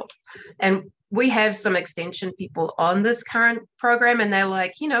real world. And we have some extension people on this current program, and they're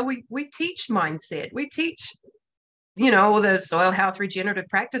like, we teach mindset, we teach all the soil health regenerative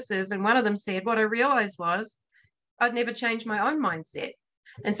practices. And one of them said, what I realized was I'd never changed my own mindset.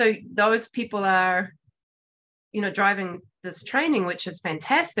 And so those people are, driving this training, which is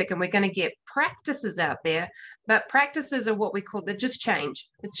fantastic. And we're going to get practices out there, but practices are what we call, they're just change.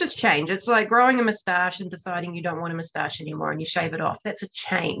 It's just change. It's like growing a mustache and deciding you don't want a mustache anymore and you shave it off. That's a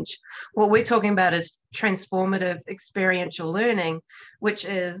change. What we're talking about is transformative experiential learning, which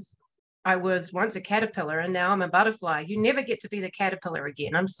is, I was once a caterpillar and now I'm a butterfly. You never get to be the caterpillar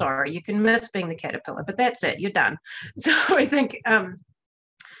again. I'm sorry. You can miss being the caterpillar, but that's it. You're done. So I think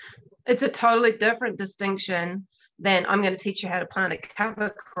it's a totally different distinction than I'm going to teach you how to plant a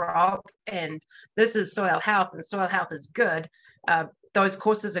cover crop and this is soil health and soil health is good. Those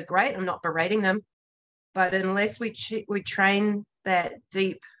courses are great. I'm not berating them. But unless we train that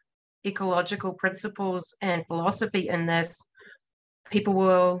deep ecological principles and philosophy in this, people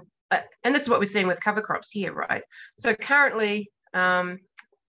will... and this is what we're seeing with cover crops here, right? So currently,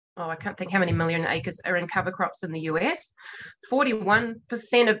 I can't think how many million acres are in cover crops in the US. 41%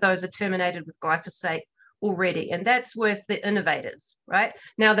 of those are terminated with glyphosate already, and that's with the innovators, right?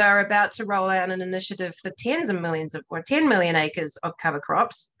 Now they're about to roll out an initiative for tens of millions or 10 million acres of cover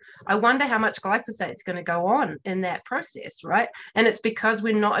crops. I wonder how much glyphosate is going to go on in that process, right? And it's because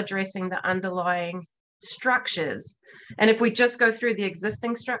we're not addressing the underlying structures. And if we just go through the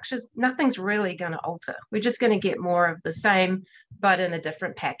existing structures, nothing's really going to alter. We're just going to get more of the same, but in a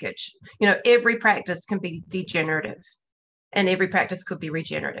different package. Every practice can be degenerative and every practice could be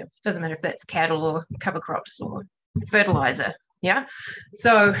regenerative. Doesn't matter if that's cattle or cover crops or fertilizer. Yeah.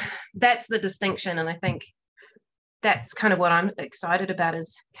 So that's the distinction. And I think that's kind of what I'm excited about,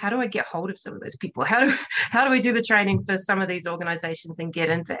 is how do I get hold of some of those people? How do we do the training for some of these organizations and get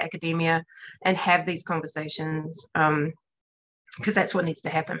into academia and have these conversations? Because that's what needs to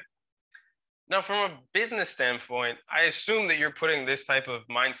happen. Now, from a business standpoint, I assume that you're putting this type of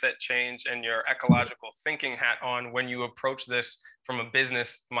mindset change and your ecological thinking hat on when you approach this from a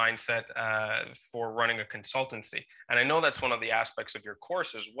business mindset for running a consultancy. And I know that's one of the aspects of your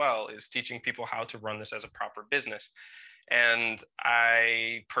course as well, is teaching people how to run this as a proper business. And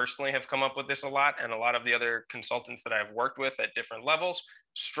I personally have come up with this a lot, and a lot of the other consultants that I've worked with at different levels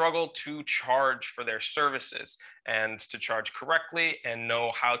struggle to charge for their services and to charge correctly and know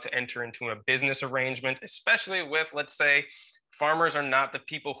how to enter into a business arrangement, especially with, let's say, farmers are not the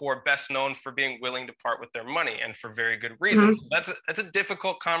people who are best known for being willing to part with their money, and for very good reasons. Mm-hmm. That's a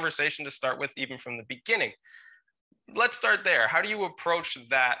difficult conversation to start with, even from the beginning. Let's start there. How do you approach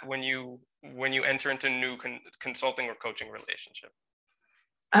that when you enter into new consulting or coaching relationship?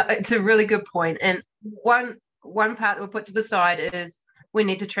 It's a really good point. And one part that we'll put to the side is we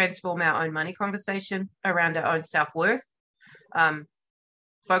need to transform our own money conversation around our own self-worth.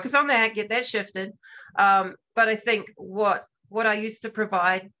 Focus on that, get that shifted. But I think what I used to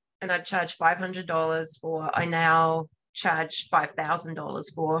provide and I'd charge $500 for, I now charge $5,000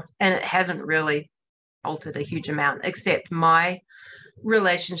 for, and it hasn't really altered a huge amount, except my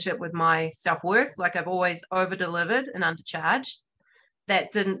relationship with my self-worth. Like, I've always over-delivered and undercharged.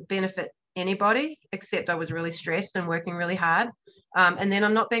 That didn't benefit anybody, except I was really stressed and working really hard. And then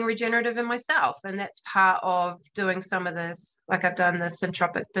I'm not being regenerative in myself. And that's part of doing some of this. Like, I've done this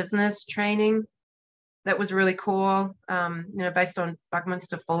Centropic business training. That was really cool, based on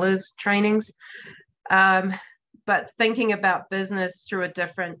Buckminster Fuller's trainings. But thinking about business through a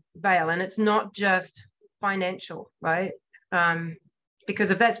different veil. And it's not just financial, right?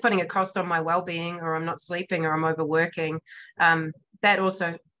 Because if that's putting a cost on my well-being, or I'm not sleeping, or I'm overworking, that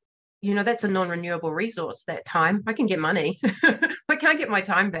also, that's a non-renewable resource, that time. I can get money. I can't get my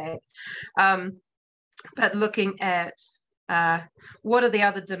time back. But looking at what are the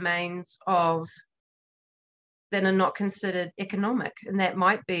other domains of that are not considered economic, and that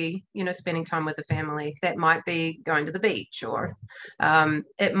might be, spending time with the family. That might be going to the beach, or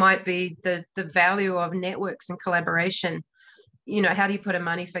it might be the value of networks and collaboration. How do you put a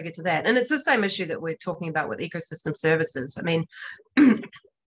money figure to that? And it's the same issue that we're talking about with ecosystem services. I mean,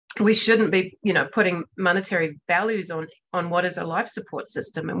 we shouldn't be, putting monetary values on what is a life support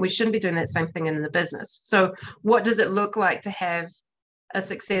system, and we shouldn't be doing that same thing in the business. So what does it look like to have a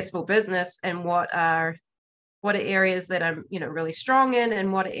successful business, and what are areas that I'm, really strong in,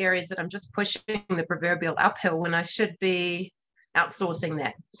 and what are areas that I'm just pushing the proverbial uphill when I should be outsourcing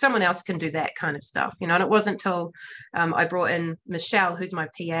that? Someone else can do that kind of stuff, and it wasn't until I brought in Michelle, who's my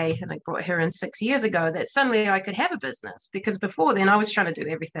PA, and I brought her in 6 years ago, that suddenly I could have a business. Because before then I was trying to do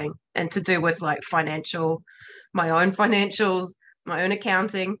everything, and to do with like my own financials, my own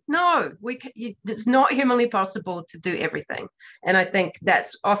accounting. No, it's not humanly possible to do everything. And I think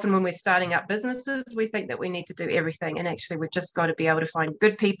that's often when we're starting up businesses, we think that we need to do everything, and actually we've just got to be able to find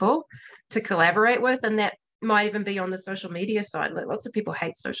good people to collaborate with. And that might even be on the social media side. Like, lots of people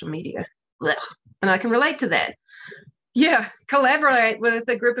hate social media. Blech. And I can relate to that. Yeah, collaborate with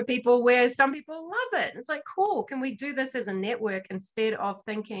a group of people where some people love it. It's like, cool, can we do this as a network, instead of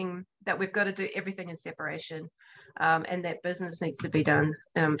thinking that we've got to do everything in separation, and that business needs to be done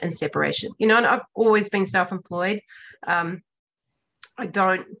in separation. And I've always been self-employed. I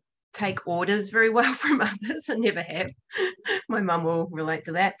don't take orders very well from others. I never have. My mum will relate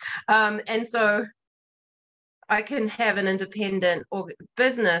to that. And so I can have an independent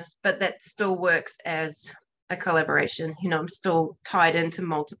business, but that still works as a collaboration. I'm still tied into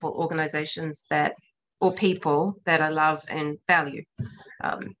multiple organizations or people that I love and value.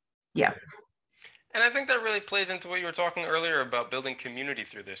 Yeah. And I think that really plays into what you were talking earlier about building community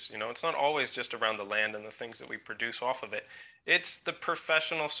through this. It's not always just around the land and the things that we produce off of it. It's the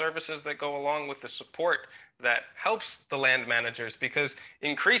professional services that go along with the support that helps the land managers, because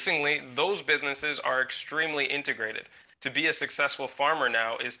increasingly those businesses are extremely integrated. To be a successful farmer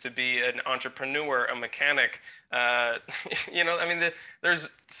now is to be an entrepreneur, a mechanic. There's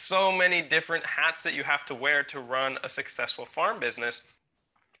so many different hats that you have to wear to run a successful farm business.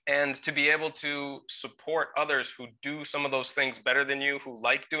 And to be able to support others who do some of those things better than you, who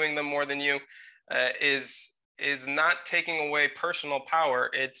like doing them more than you, is not taking away personal power.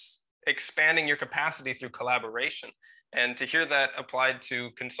 It's expanding your capacity through collaboration. And to hear that applied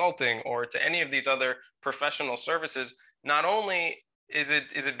to consulting or to any of these other professional services, not only is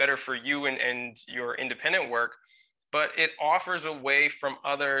it better for you and your independent work, but it offers a way from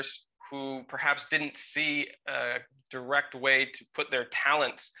others who perhaps didn't see a direct way to put their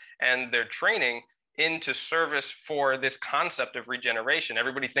talents and their training into service for this concept of regeneration.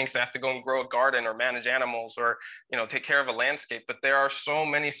 Everybody thinks they have to go and grow a garden or manage animals or, take care of a landscape, but there are so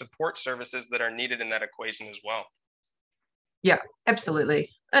many support services that are needed in that equation as well. Yeah, absolutely.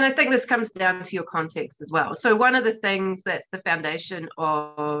 And I think this comes down to your context as well. So one of the things that's the foundation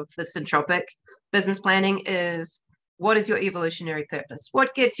of the Centropic business planning is, what is your evolutionary purpose?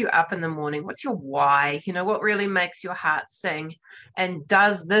 What gets you up in the morning? What's your why? What really makes your heart sing? And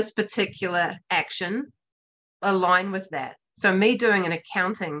does this particular action align with that? So me doing an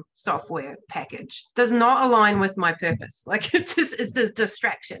accounting software package does not align with my purpose. Like, it's a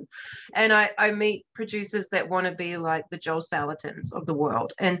distraction. And I meet producers that want to be like the Joel Salatins of the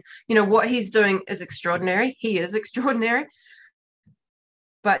world. And, what he's doing is extraordinary. He is extraordinary.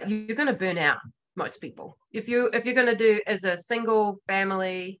 But you're going to burn out. Most people, if you're going to do as a single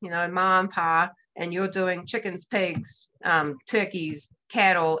family, ma and pa, and you're doing chickens, pigs, turkeys,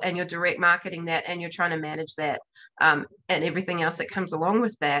 cattle and you're direct marketing that and you're trying to manage that and everything else that comes along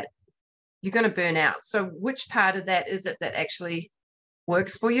with that, you're going to burn out. So which part of that is it that actually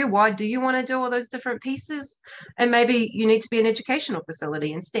works for you? Why do you want to do all those different pieces? And maybe you need to be an educational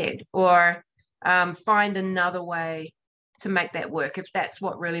facility instead, or find another way to make that work. If that's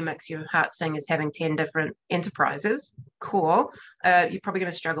what really makes your heart sing, is having 10 different enterprises, cool. You're probably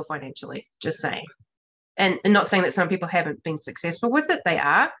going to struggle financially, just saying. And not saying that some people haven't been successful with it. They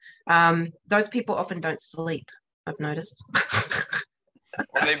are. Those people often don't sleep, I've noticed.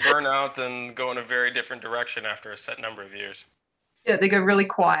 Or they burn out and go in a very different direction after a set number of years. Yeah, they go really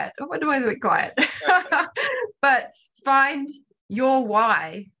quiet. What do I mean quiet? But find your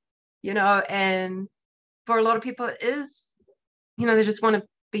why, and for a lot of people it is, they just want to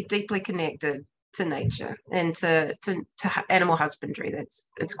be deeply connected to nature and to animal husbandry.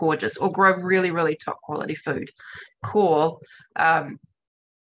 It's gorgeous. Or grow really, really top quality food. Cool.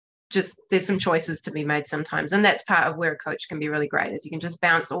 Just there's some choices to be made sometimes. And that's part of where a coach can be really great, is you can just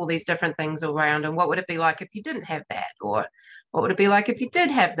bounce all these different things around. And what would it be like if you didn't have that? Or what would it be like if you did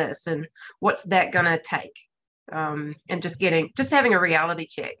have this? And what's that going to take? And just having a reality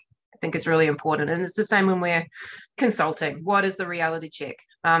check, I think, is really important. And it's the same when we're consulting. What is the reality check?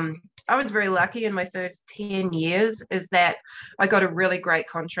 I was very lucky in my first 10 years is that I got a really great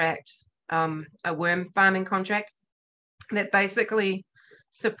contract, a worm farming contract that basically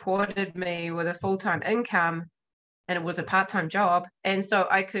supported me with a full-time income, and it was a part-time job. And so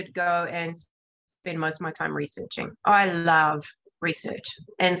I could go and spend most of my time researching. I love research.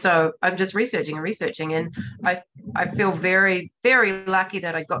 And so I'm just researching. And I feel very, very lucky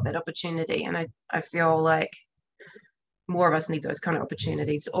that I got that opportunity. And I feel like more of us need those kind of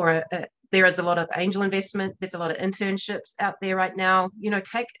opportunities. Or there is a lot of angel investment. There's a lot of internships out there right now.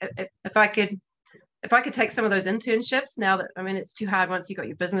 If I could take some of those internships now that, it's too hard once you got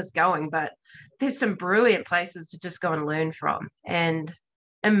your business going, but there's some brilliant places to just go and learn from and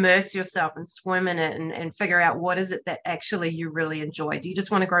immerse yourself and swim in it and figure out what is it that actually you really enjoy. Do you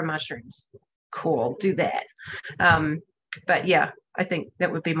just want to grow mushrooms? Cool, do that. But yeah, I think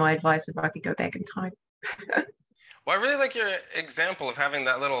that would be my advice if I could go back in time. Well, I really like your example of having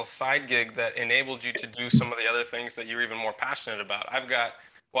that little side gig that enabled you to do some of the other things that you're even more passionate about.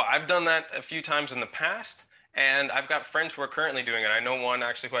 I've done that a few times in the past, and I've got friends who are currently doing it. I know one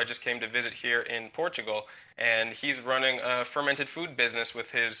actually who I just came to visit here in Portugal, and he's running a fermented food business with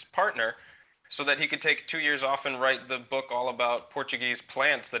his partner so that he could take 2 years off and write the book all about Portuguese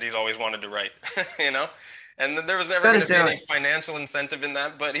plants that he's always wanted to write, And there was never going to be any financial incentive in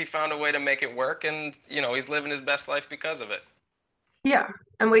that, but he found a way to make it work, and he's living his best life because of it. Yeah,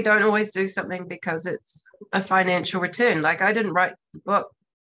 and we don't always do something because it's a financial return. Like, I didn't write the book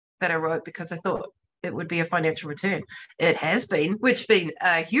that I wrote because I thought it would be a financial return. It has been, which has been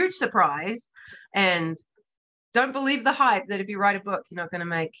a huge surprise. And don't believe the hype that if you write a book, you're not going to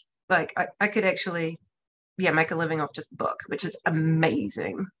make, like, I could actually, make a living off just the book, which is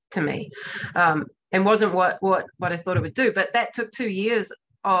amazing to me. And wasn't what I thought it would do. But that took 2 years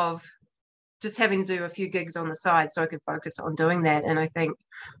of just having to do a few gigs on the side so I could focus on doing that. And I think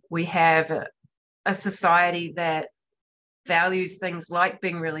we have a society that values things like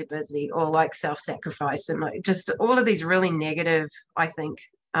being really busy or like self-sacrifice and like just all of these really negative, I think,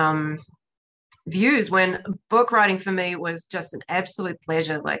 views, when book writing for me was just an absolute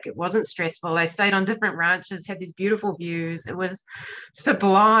pleasure. Like, it wasn't stressful. I stayed on different ranches, had these beautiful views. It was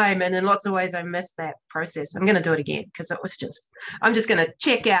sublime. And in lots of ways, I missed that process. I'm going to do it again because I'm just going to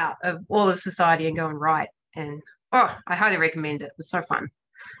check out of all of society and go and write. And, I highly recommend it. It was so fun.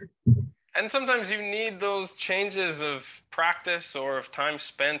 And sometimes you need those changes of practice or of time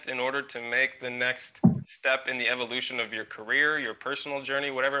spent in order to make the next step in the evolution of your career, your personal journey,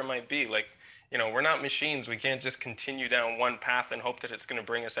 whatever it might be. Like, we're not machines. We can't just continue down one path and hope that it's going to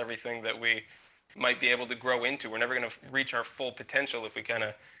bring us everything that we might be able to grow into. We're never going to reach our full potential if we kind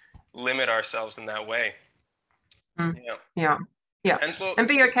of limit ourselves in that way. Yeah. And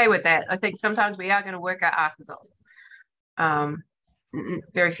be okay with that. I think sometimes we are going to work our asses off.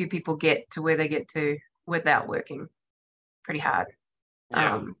 Very few people get to where they get to without working pretty hard.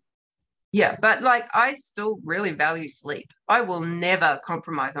 But like, I still really value sleep. I will never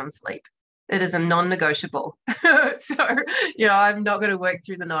compromise on sleep. It is a non-negotiable. So, I'm not going to work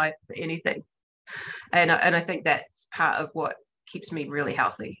through the night for anything. And I think that's part of what keeps me really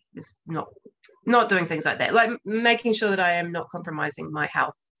healthy, is not doing things like that. Like, making sure that I am not compromising my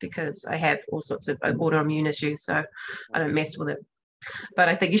health, because I have all sorts of autoimmune issues, so I don't mess with it. But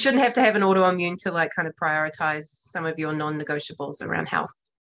I think you shouldn't have to have an autoimmune to like kind of prioritize some of your non-negotiables around health.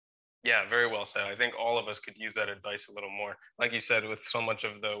 Yeah, very well said. I think all of us could use that advice a little more. Like you said, with so much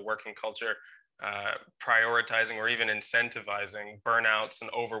of the working culture, prioritizing or even incentivizing burnouts and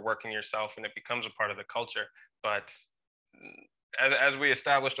overworking yourself, and it becomes a part of the culture. But as we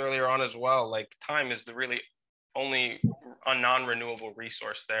established earlier on as well, like time is the really only a non-renewable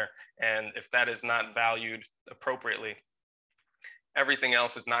resource there. And if that is not valued appropriately, everything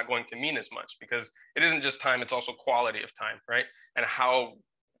else is not going to mean as much, because it isn't just time, it's also quality of time, right? And how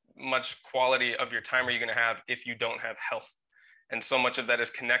much quality of your time are you going to have if you don't have health? And so much of that is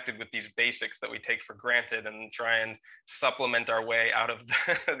connected with these basics that we take for granted and try and supplement our way out of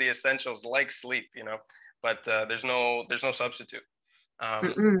the essentials like sleep, but there's no substitute.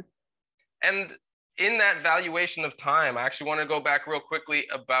 And in that valuation of time, I actually want to go back real quickly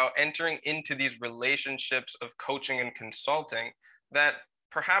about entering into these relationships of coaching and consulting that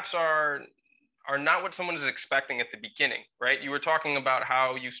perhaps are not what someone is expecting at the beginning, right? You were talking about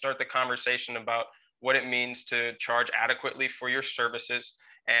how you start the conversation about what it means to charge adequately for your services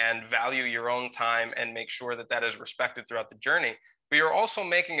and value your own time and make sure that that is respected throughout the journey. But you're also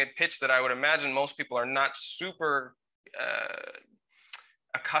making a pitch that I would imagine most people are not super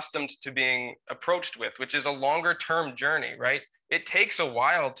accustomed to being approached with, which is a longer term journey, right? It takes a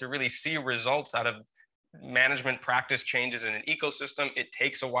while to really see results out of management practice changes in an ecosystem. It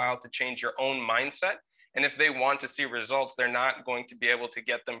takes a while to change your own mindset. And if they want to see results, they're not going to be able to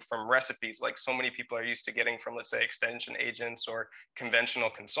get them from recipes like so many people are used to getting from, let's say, extension agents or conventional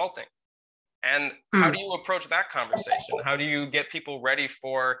consulting. And how do you approach that conversation? How do you get people ready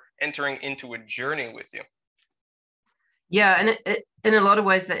for entering into a journey with you? Yeah, and it in a lot of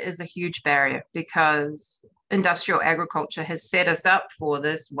ways, that is a huge barrier, because industrial agriculture has set us up for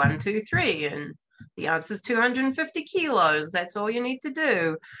this 1, 2, 3, and the answer is 250 kilos. That's all you need to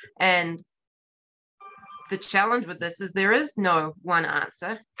do. And the challenge with this is there is no one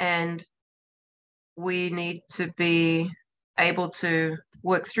answer, and we need to be able to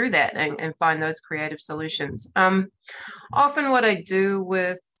work through that and find those creative solutions. Often what I do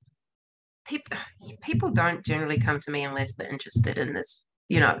with people don't generally come to me unless they're interested in this,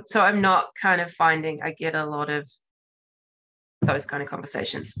 so I'm not kind of finding I get a lot of those kind of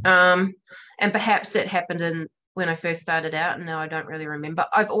conversations. And perhaps it happened when I first started out, and now I don't really remember.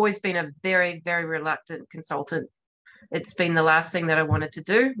 I've always been a very, very reluctant consultant. It's been the last thing that I wanted to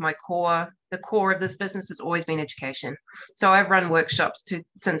do. The core of this business has always been education. So I've run workshops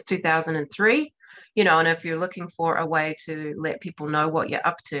since 2003, and if you're looking for a way to let people know what you're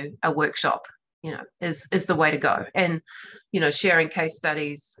up to, a workshop, is the way to go. And, sharing case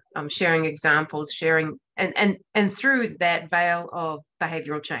studies, sharing examples, sharing, and through that veil of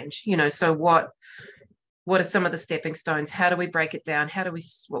behavioral change, so what are some of the stepping stones? How do we break it down? How do we,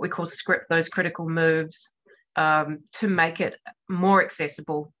 what we call, script those critical moves, to make it more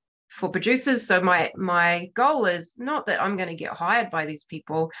accessible for producers? So my goal is not that I'm going to get hired by these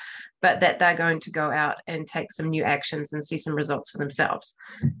people, but that they're going to go out and take some new actions and see some results for themselves.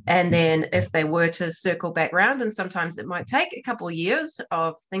 And then if they were to circle back around, and sometimes it might take a couple of years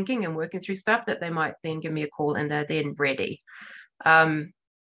of thinking and working through stuff, that they might then give me a call and they're then ready.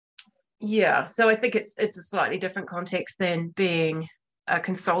 So I think it's a slightly different context than being a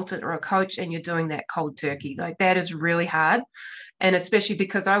consultant or a coach and you're doing that cold turkey. Like, that is really hard. And especially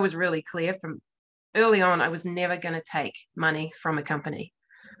because I was really clear from early on, I was never going to take money from a company.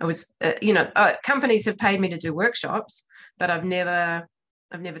 I was, companies have paid me to do workshops, but I've never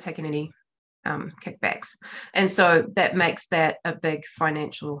taken any kickbacks. And so that makes that a big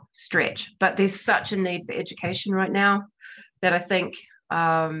financial stretch. But there's such a need for education right now that I think,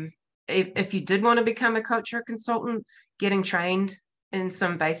 if you did want to become a coach or a consultant, getting trained in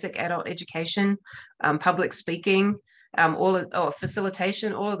some basic adult education, public speaking, or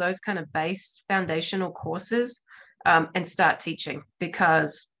facilitation, all of those kind of base foundational courses, and start teaching,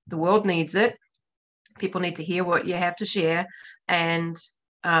 because the world needs it. People need to hear what you have to share, and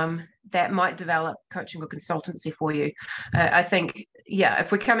that might develop coaching or consultancy for you. I think,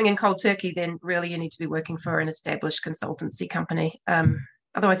 if we're coming in cold turkey, then really you need to be working for an established consultancy company.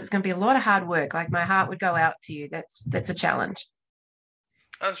 Otherwise, it's going to be a lot of hard work. Like, my heart would go out to you. That's a challenge.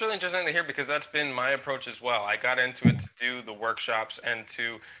 That's really interesting to hear, because that's been my approach as well. I got into it to do the workshops and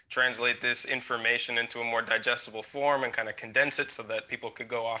to translate this information into a more digestible form and kind of condense it so that people could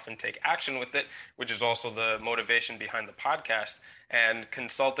go off and take action with it, which is also the motivation behind the podcast. And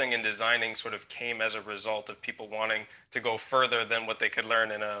consulting and designing sort of came as a result of people wanting to go further than what they could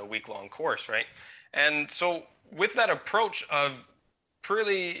learn in a week-long course, right? And so with that approach of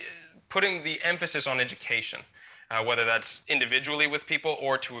really putting the emphasis on education, whether that's individually with people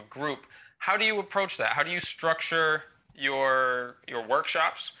or to a group, how do you approach that? How do you structure your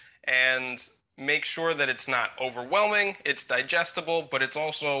workshops? and make sure that it's not overwhelming, it's digestible, but it's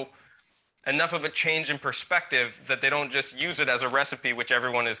also enough of a change in perspective that they don't just use it as a recipe, which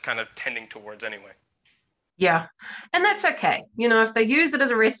everyone is kind of tending towards anyway. Yeah. And that's okay. If they use it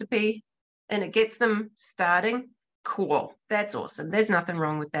as a recipe and it gets them starting, cool. That's awesome. There's nothing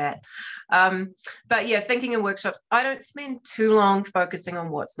wrong with that. But yeah, thinking in workshops, I don't spend too long focusing on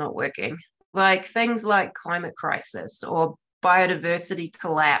what's not working. Like things like climate crisis or biodiversity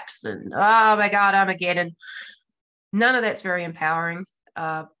collapse and oh my God, Armageddon. None of that's very empowering.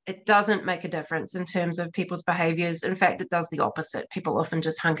 It doesn't make a difference in terms of people's behaviors. In fact, it does the opposite. People often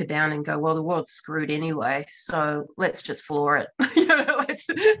just hunker down and go, well, the world's screwed anyway, so let's just floor it.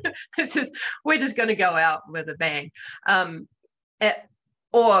 We're just going to go out with a bang. It,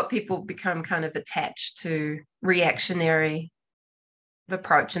 or people become kind of attached to reactionary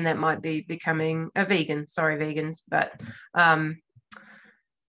approach, and that might be becoming a vegan. Sorry, vegans, but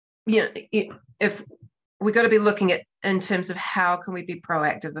if we've got to be looking at in terms of how can we be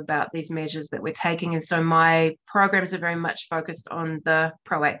proactive about these measures that we're taking. And so my programs are very much focused on the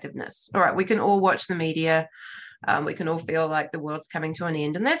proactiveness. All right, we can all watch the media. We can all feel like the world's coming to an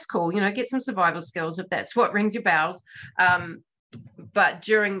end, and that's cool. Get some survival skills if that's what rings your bells. But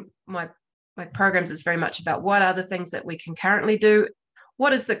during my programs, it's very much about what are the things that we can currently do.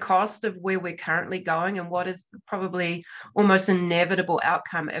 What is the cost of where we're currently going, and what is probably almost inevitable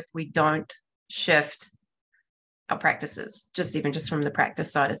outcome if we don't shift our practices, just from the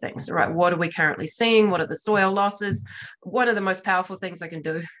practice side of things. All right, what are we currently seeing? What are the soil losses? One of the most powerful things I can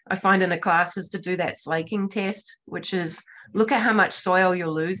do, I find in a class, is to do that slaking test, which is look at how much soil you're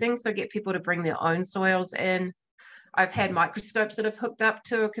losing. So get people to bring their own soils in. I've had microscopes that have hooked up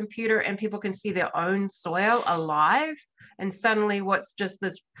to a computer and people can see their own soil alive. And suddenly what's just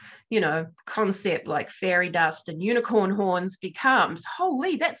this, concept like fairy dust and unicorn horns becomes,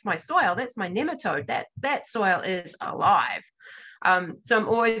 holy, that's my soil. That's my nematode. That soil is alive. So I'm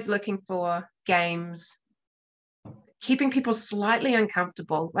always looking for games, keeping people slightly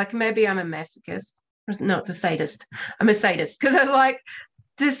uncomfortable. Like maybe I'm a masochist. No, it's a sadist. I'm a sadist because I like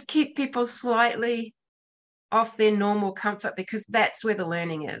just keep people slightly off their normal comfort, because that's where the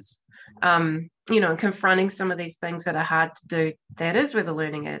learning is. Confronting some of these things that are hard to do, that is where the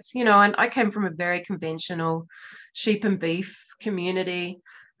learning is. And I came from a very conventional sheep and beef community,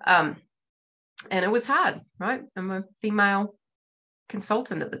 and it was hard, right? I'm a female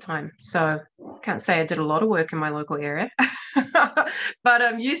consultant at the time, so can't say I did a lot of work in my local area, but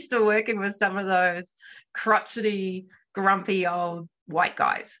I'm used to working with some of those crotchety, grumpy old white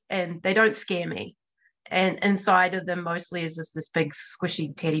guys, and they don't scare me. And inside of them mostly is just this big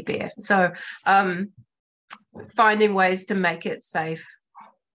squishy teddy bear. So finding ways to make it safe.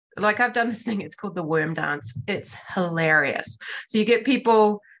 Like I've done this thing, it's called the worm dance. It's hilarious. So you get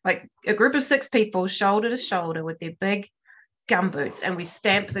people, like a group of 6 people, shoulder to shoulder with their big gumboots, and we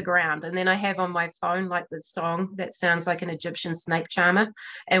stamp the ground. And then I have on my phone like this song that sounds like an Egyptian snake charmer,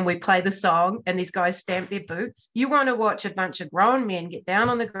 and we play the song and these guys stamp their boots. You want to watch a bunch of grown men get down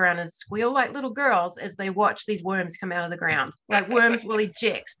on the ground and squeal like little girls as they watch these worms come out of the ground. Like worms will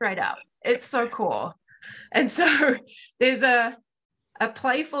eject straight up. It's so cool. And so there's a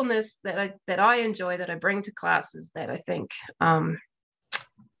playfulness that I enjoy, that I bring to classes, that I think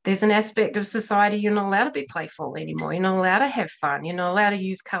there's an aspect of society you're not allowed to be playful anymore. You're not allowed to have fun. You're not allowed to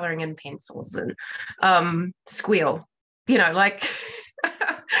use coloring and pencils and squeal, like,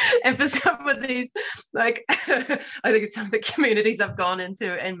 and for some of these, like, I think some of the communities I've gone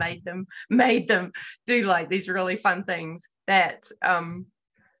into and made them do like these really fun things that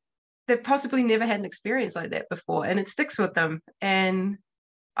they've possibly never had an experience like that before, and it sticks with them. And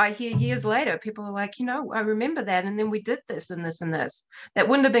I hear years later, people are like, I remember that. And then we did this and this and this. That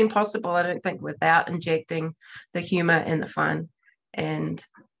wouldn't have been possible, I don't think, without injecting the humor and the fun. And,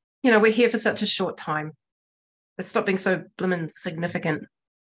 we're here for such a short time. Let's stop being so blimmin' significant.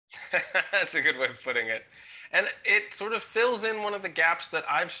 That's a good way of putting it. And it sort of fills in one of the gaps that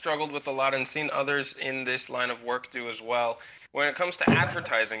I've struggled with a lot and seen others in this line of work do as well. When it comes to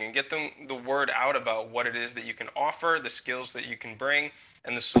advertising and get the word out about what it is that you can offer, the skills that you can bring,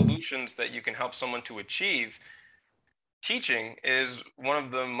 and the solutions that you can help someone to achieve, teaching is one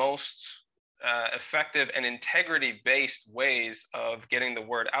of the most effective and integrity-based ways of getting the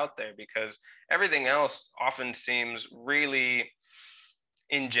word out there, because everything else often seems really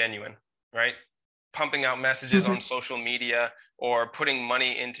ingenuine, right? Pumping out messages on social media or putting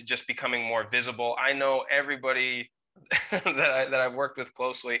money into just becoming more visible. I know everybody that I've worked with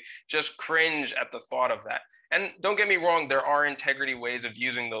closely just cringe at the thought of that. And don't get me wrong, there are integrity ways of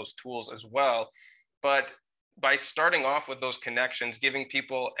using those tools as well. But by starting off with those connections, giving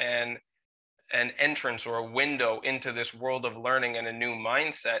people an entrance or a window into this world of learning and a new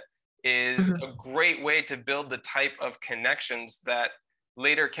mindset is Mhm. a great way to build the type of connections that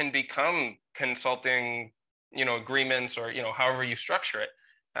later can become consulting, agreements, or, however you structure it.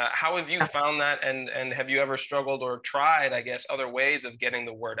 How have you found that? And have you ever struggled or tried, I guess, other ways of getting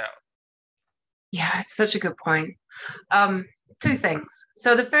the word out? Yeah, it's such a good point. Um, Two things.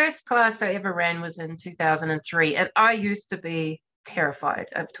 So the first class I ever ran was in 2003, and I used to be terrified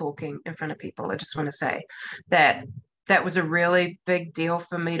of talking in front of people. I just want to say that that was a really big deal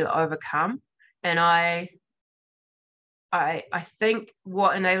for me to overcome. And I think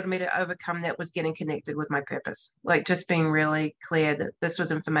what enabled me to overcome that was getting connected with my purpose, like just being really clear that this was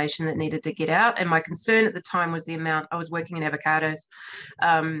information that needed to get out. And my concern at the time was the amount I was working in avocados,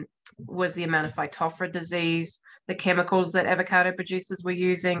 um, was the amount of phytophthora disease, the chemicals that avocado producers were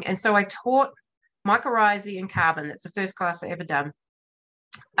using. And so I taught mycorrhizae and carbon. That's the first class I ever done.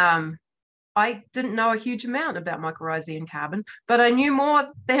 I didn't know a huge amount about mycorrhizae and carbon, but I knew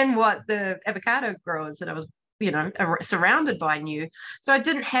more than what the avocado growers that I was, surrounded by knew. So I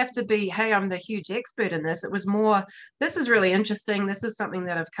didn't have to be, hey, I'm the huge expert in this. It was more, this is really interesting. This is something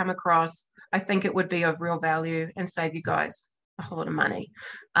that I've come across. I think it would be of real value and save you guys a whole lot of money.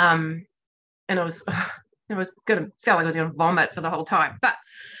 And it was gonna felt like I was gonna vomit for the whole time. But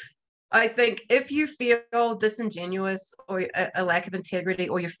I think if you feel disingenuous or a lack of integrity,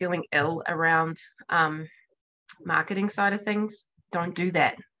 or you're feeling ill around marketing side of things, don't do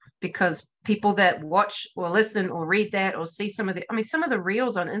that, because people that watch or listen or read that or see some of the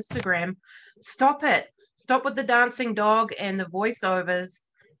reels on Instagram, stop it. Stop with the dancing dog and the voiceovers.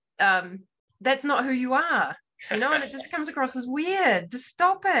 That's not who you are, and it just comes across as weird. Just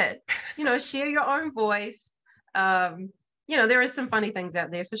stop it. Share your own voice. There is some funny things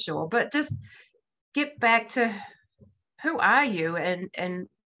out there for sure, but just get back to who are you, and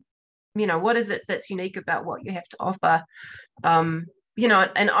what is it that's unique about what you have to offer. And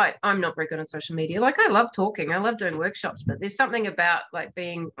I'm not very good on social media. Like, I love talking, I love doing workshops, but there's something about like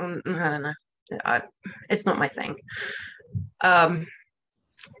being, I don't know, it's not my thing. And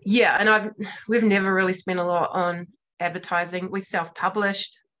we've never really spent a lot on advertising.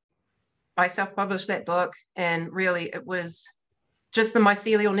 I self-published that book, and really it was just the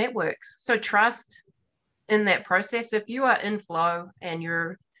mycelial networks. So trust in that process. If you are in flow and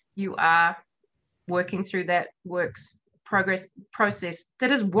you are working through that works progress process,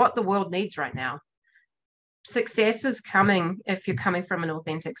 that is what the world needs right now. Success is coming if you're coming from an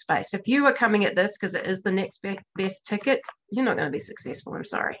authentic space. If you are coming at this because it is the next best ticket, you're not going to be successful. I'm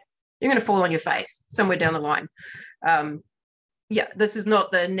sorry. You're going to fall on your face somewhere down the line. This is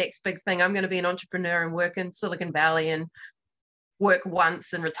not the next big thing. I'm going to be an entrepreneur and work in Silicon Valley and work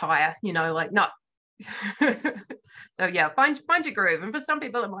once and retire, like, no. So yeah, find your groove. And for some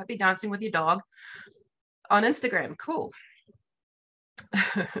people, it might be dancing with your dog on Instagram. Cool.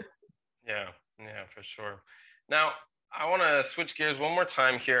 Yeah, for sure. Now, I want to switch gears one more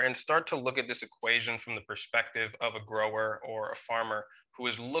time here and start to look at this equation from the perspective of a grower or a farmer who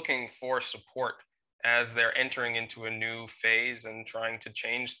is looking for support as they're entering into a new phase and trying to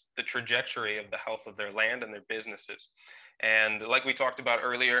change the trajectory of the health of their land and their businesses. And like we talked about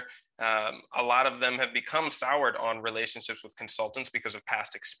earlier, a lot of them have become soured on relationships with consultants because of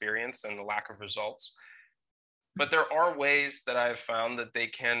past experience and the lack of results. But there are ways that I've found that they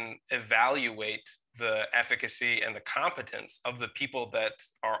can evaluate the efficacy and the competence of the people that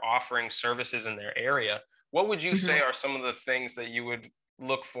are offering services in their area. What would you say are some of the things that you would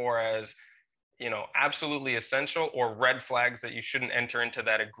look for as, absolutely essential, or red flags that you shouldn't enter into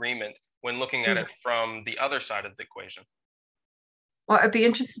that agreement when looking at it from the other side of the equation? Well, I'd be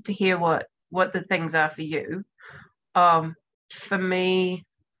interested to hear what the things are for you. For me,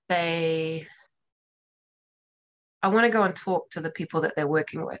 I want to go and talk to the people that they're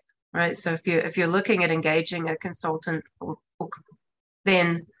working with, right? So if you're looking at engaging a consultant,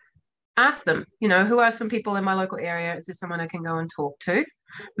 then ask them, who are some people in my local area? Is there someone I can go and talk to?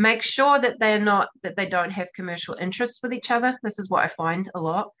 Make sure that they don't have commercial interests with each other. This is what I find a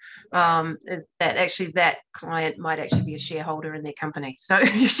lot. Is that actually that client might actually be a shareholder in their company. So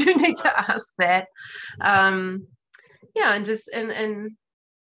you should need to ask that. And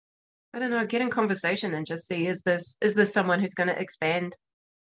I don't know, get in conversation and just see, is this someone who's going to expand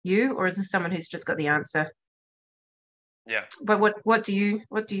you, or is this someone who's just got the answer? Yeah. But what do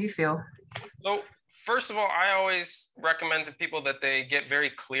you feel? So first of all, I always recommend to people that they get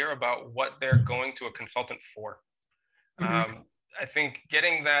very clear about what they're going to a consultant for. I think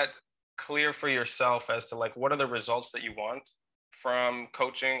getting that clear for yourself as to, like, what are the results that you want from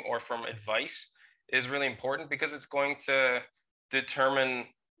coaching or from advice is really important, because it's going to determine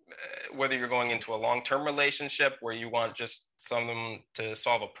whether you're going into a long-term relationship where you want just someone to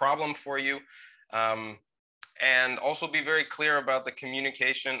solve a problem for you. And also be very clear about the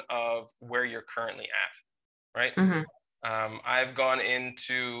communication of where you're currently at, right? I've gone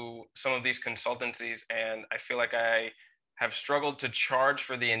into some of these consultancies, and I feel like I have struggled to charge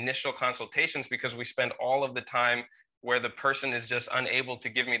for the initial consultations, because we spend all of the time where the person is just unable to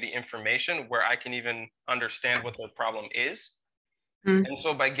give me the information where I can even understand what the problem is. And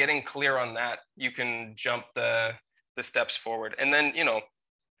so by getting clear on that, you can jump the steps forward. And then,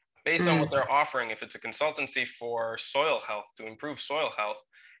 based on what they're offering, if it's a consultancy for soil health, to improve soil health,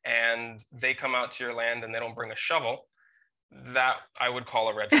 and they come out to your land and they don't bring a shovel, that I would call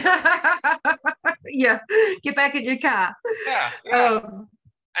a red flag. Yeah, get back in your car. Yeah.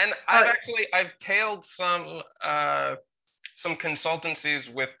 And I've tailed some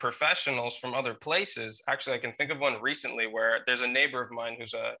consultancies with professionals from other places. Actually, I can think of one recently where there's a neighbor of mine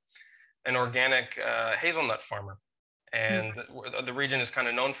who's an organic hazelnut farmer. And the region is kind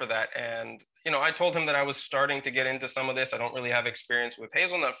of known for that. And, I told him that I was starting to get into some of this. I don't really have experience with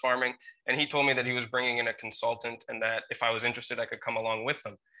hazelnut farming. And he told me that he was bringing in a consultant, and that if I was interested, I could come along with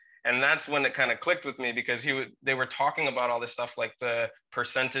them. And that's when it kind of clicked with me, because they were talking about all this stuff, like the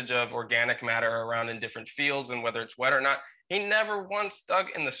percentage of organic matter around in different fields and whether it's wet or not. He never once dug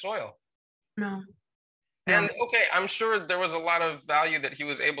in the soil. No. And okay, I'm sure there was a lot of value that he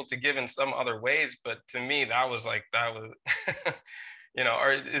was able to give in some other ways, but to me, that was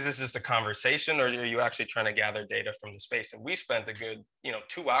or is this just a conversation, or are you actually trying to gather data from the space? And we spent a good,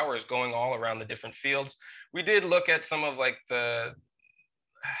 2 hours going all around the different fields. We did look at some of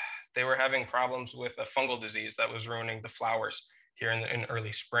they were having problems with a fungal disease that was ruining the flowers here in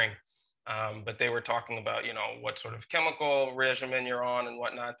early spring. But they were talking about, what sort of chemical regimen you're on and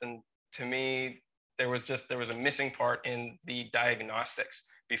whatnot. And to me, there was a missing part in the diagnostics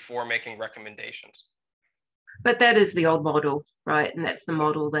before making recommendations. But that is the old model, right? And that's the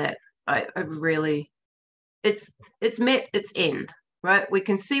model that I really, it's met its end, right? We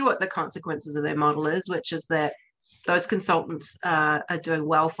can see what the consequences of that model is, which is that those consultants are doing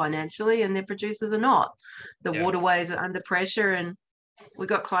well financially and their producers are not. The waterways are under pressure, and we've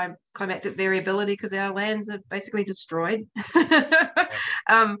got climatic variability because our lands are basically destroyed.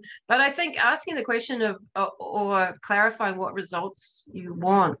 But I think asking the question of or clarifying what results you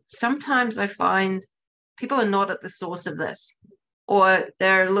want, sometimes I find people are not at the source of this, or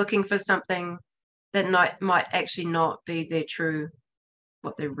they're looking for something that might actually not be their true,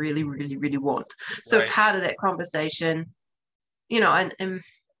 what they really, really, really want. So part of that conversation, and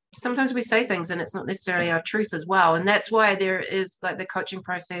sometimes we say things and it's not necessarily our truth as well. And that's why there is, like, the coaching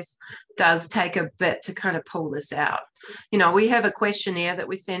process does take a bit to kind of pull this out. We have a questionnaire that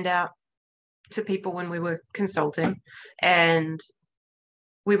we send out to people when we were consulting, and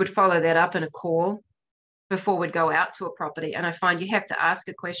we would follow that up in a call before we'd go out to a property. And I find you have to ask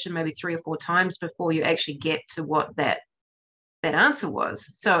a question maybe 3 or 4 times before you actually get to what that answer was.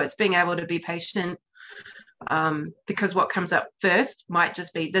 So it's being able to be patient, because what comes up first might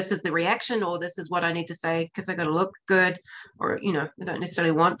just be, this is the reaction, or this is what I need to say because I got to look good, or I don't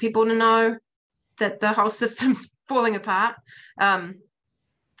necessarily want people to know that the whole system's falling apart. But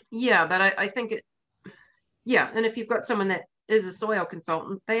I think and if you've got someone that is a soil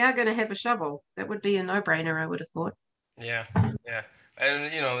consultant, they are going to have a shovel. That would be a no-brainer, I would have thought. Yeah.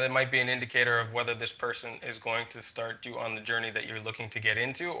 And, it might be an indicator of whether this person is going to start you on the journey that you're looking to get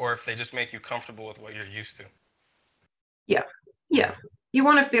into, or if they just make you comfortable with what you're used to. Yeah. You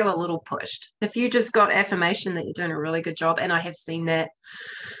want to feel a little pushed. If you just got affirmation that you're doing a really good job, and I have seen that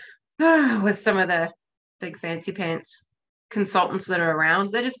with some of the big fancy pants consultants that are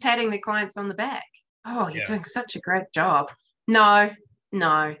around, they're just patting their clients on the back. Oh, you're doing such a great job. No,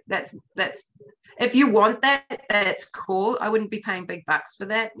 that's if you want that, that's cool. I wouldn't be paying big bucks for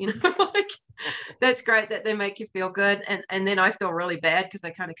that. That's great that they make you feel good. And then I feel really bad because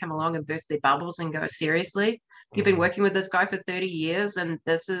they kind of come along and burst their bubbles and go, seriously, you've been working with this guy for 30 years and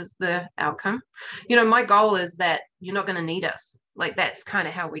this is the outcome. My goal is that you're not going to need us. Like, that's kind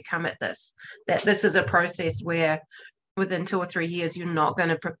of how we come at this, that this is a process where within 2 or 3 years, you're not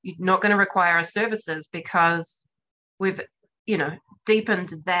going to require our services, because we've,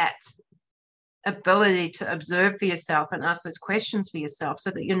 deepened that ability to observe for yourself and ask those questions for yourself,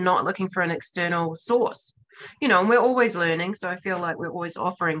 so that you're not looking for an external source. And we're always learning. So I feel like we're always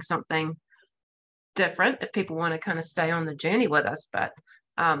offering something different if people want to kind of stay on the journey with us. But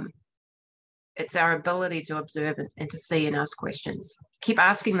it's our ability to observe and to see and ask questions. Keep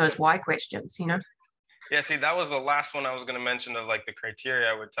asking those why questions, Yeah, see, that was the last one I was going to mention of like the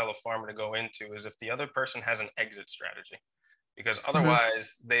criteria I would tell a farmer to go into is if the other person has an exit strategy, because Mhm.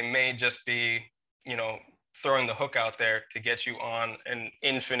 otherwise they may just be, you know, throwing the hook out there to get you on an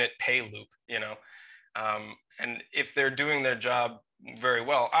infinite pay loop, you know. And if they're doing their job very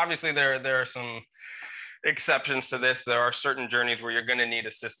well, obviously there are some exceptions to this. There are certain journeys where you're going to need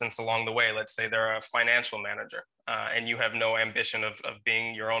assistance along the way. Let's say they're a financial manager and you have no ambition of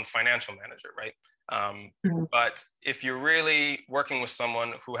being your own financial manager, right? Mhm. But if you're really working with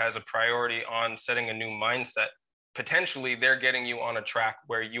someone who has a priority on setting a new mindset, potentially they're getting you on a track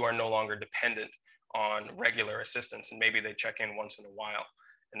where you are no longer dependent on regular assistance, and maybe they check in once in a while.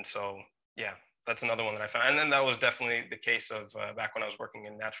 And so, yeah, that's another one that I found. And then that was definitely the case of back when I was working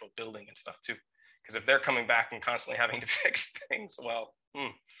in natural building and stuff too. Because if they're coming back and constantly having to fix things, well,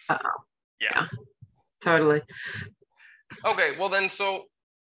 Uh-oh. yeah. Yeah, totally. Okay, well then, so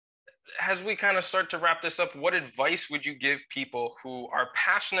as we kind of start to wrap this up, what advice would you give people who are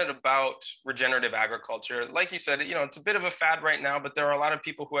passionate about regenerative agriculture? Like you said, you know, it's a bit of a fad right now, but there are a lot of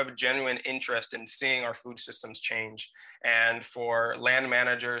people who have a genuine interest in seeing our food systems change, and for land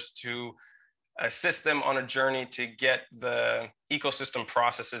managers to assist them on a journey to get the ecosystem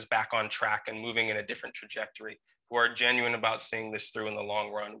processes back on track and moving in a different trajectory, who are genuine about seeing this through in the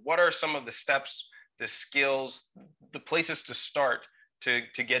long run. What are some of the steps, the skills, the places to start to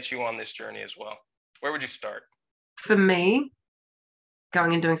get you on this journey as well? Where would you start? For me,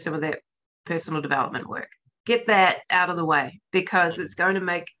 going and doing some of that personal development work, get that out of the way, because it's going to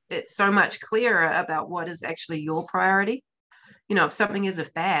make it so much clearer about what is actually your priority. You know, if something is a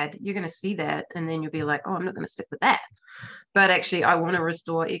fad, you're going to see that and then you'll be like, oh, I'm not going to stick with that. But actually, I want to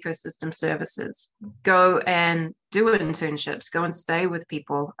restore ecosystem services. Go and do internships, go and stay with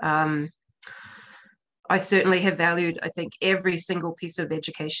people. I certainly have valued, I think, every single piece of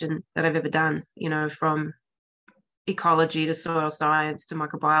education that I've ever done, you know, from ecology to soil science to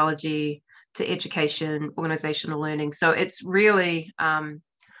microbiology to education, organizational learning. So it's really,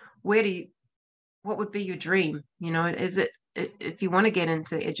 where do you, what would be your dream? You know, is it, if you want to get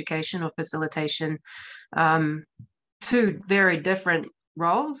into education or facilitation, two very different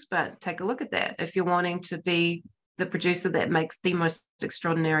roles, but take a look at that. If you're wanting to be the producer that makes the most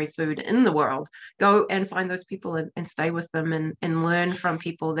extraordinary food in the world, go and find those people and stay with them and learn from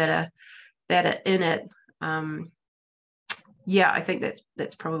people that are in it. Yeah, I think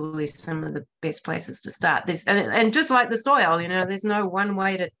that's probably some of the best places to start. This and just like the soil, you know, there's no one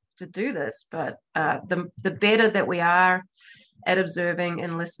way to do this, but the better that we are at observing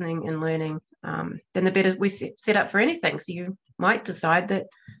and listening and learning, then the better we set up for anything. So you might decide that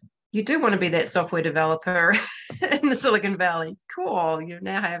you do want to be that software developer in the Silicon Valley. Cool. You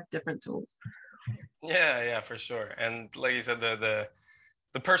now have different tools. Yeah, for sure. And like you said, the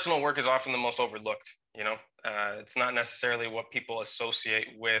personal work is often the most overlooked. You know, it's not necessarily what people associate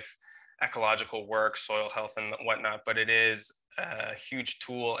with ecological work, soil health, and whatnot, but it is a huge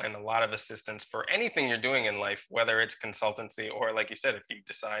tool and a lot of assistance for anything you're doing in life, whether it's consultancy or, like you said, if you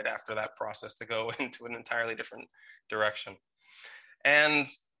decide after that process to go into an entirely different direction. And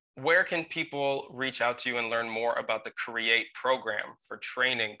where can people reach out to you and learn more about the Create program for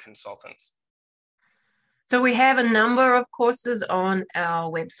training consultants? So we have a number of courses on our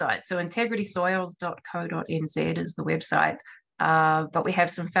website. So integritysoils.co.nz is the website. But we have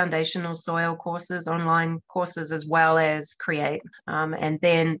some foundational soil courses, online courses, as well as Create. And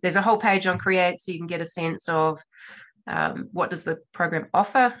then there's a whole page on Create, so you can get a sense of what does the program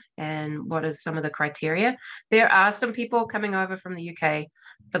offer and what is some of the criteria. There are some people coming over from the UK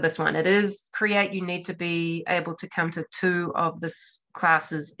for this one. It is Create. You need to be able to come to 2 of the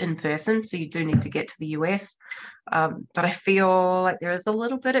classes in person, so you do need to get to the US. But I feel like there is a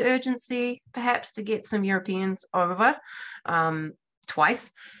little bit of urgency perhaps to get some Europeans over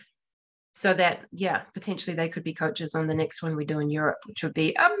twice, so that, yeah, potentially they could be coaches on the next one we do in Europe, which would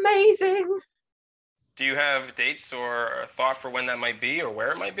be amazing. Do you have dates or a thought for when that might be or where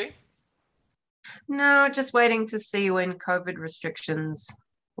it might be? No, just waiting to see when COVID restrictions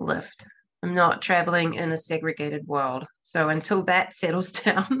lift. I'm not traveling in a segregated world. So until that settles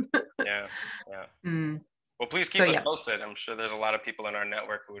down. Yeah, yeah. Mm. Well, please So keep us yeah, posted. I'm sure there's a lot of people in our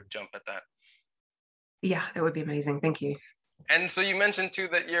network who would jump at that. yeah, that would be amazing. Thank you. And so you mentioned too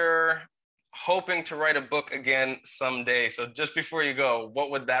that you're hoping to write a book again someday. So just before you go,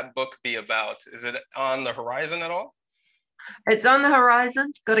 what would that book be about? Is it on the horizon at all? It's on the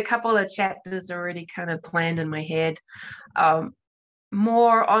horizon. Got a couple of chapters already kind of planned in my head.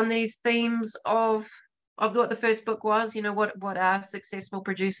 More on these themes of what the first book was, you know, what are successful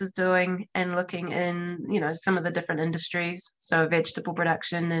producers doing, and looking in, you know, some of the different industries, so vegetable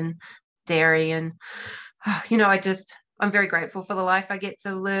production and dairy. And, I'm very grateful for the life I get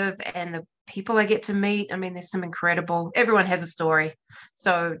to live and the people I get to meet. I mean, there's some everyone has a story.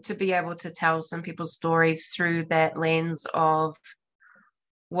 So to be able to tell some people's stories through that lens of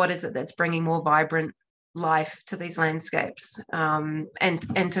what is it that's bringing more vibrant life to these landscapes, and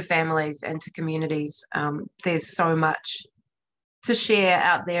to families and to communities. There's so much to share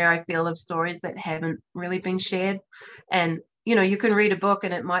out there, I feel, of stories that haven't really been shared. And, you can read a book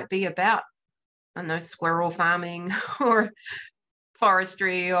and it might be about, I don't know, squirrel farming or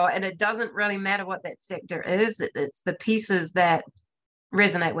forestry, and it doesn't really matter what that sector is. It's the pieces that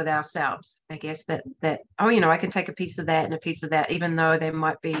resonate with ourselves, I guess, that I can take a piece of that and a piece of that, even though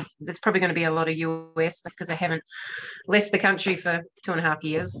there's probably going to be a lot of US, just because I haven't left the country for 2.5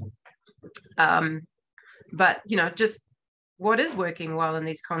 years. But just what is working well in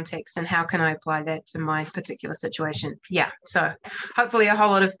these contexts and how can I apply that to my particular situation? Yeah, so hopefully a whole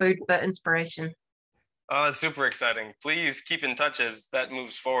lot of food for inspiration. Oh, that's super exciting. Please keep in touch as that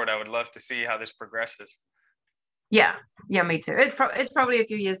moves forward. I would love to see how this progresses. Yeah, me too. It's probably a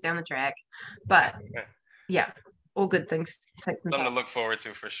few years down the track, but yeah, all good things. Something to look forward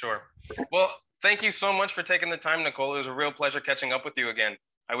to for sure. Well, thank you so much for taking the time, Nicole. It was a real pleasure catching up with you again.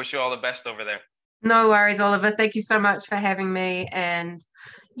 I wish you all the best over there. No worries, Oliver. Thank you so much for having me. And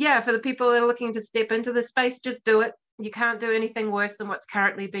yeah, for the people that are looking to step into this space, just do it. You can't do anything worse than what's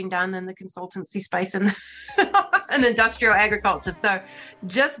currently being done in the consultancy space and in industrial agriculture. So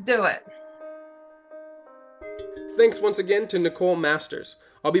just do it. Thanks once again to Nicole Masters.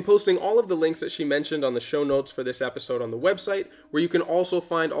 I'll be posting all of the links that she mentioned on the show notes for this episode on the website, where you can also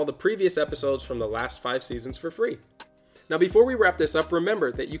find all the previous episodes from the last 5 seasons for free. Now, before we wrap this up,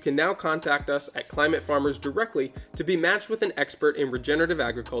 remember that you can now contact us at Climate Farmers directly to be matched with an expert in regenerative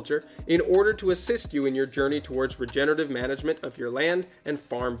agriculture in order to assist you in your journey towards regenerative management of your land and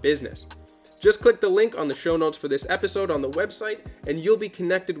farm business. Just click the link on the show notes for this episode on the website, and you'll be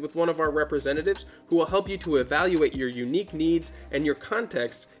connected with one of our representatives who will help you to evaluate your unique needs and your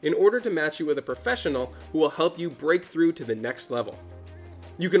context in order to match you with a professional who will help you break through to the next level.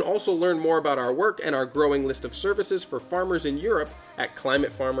 You can also learn more about our work and our growing list of services for farmers in Europe at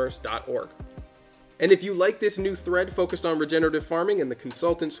climatefarmers.org. And if you like this new thread focused on regenerative farming and the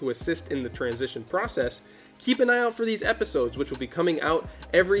consultants who assist in the transition process, keep an eye out for these episodes, which will be coming out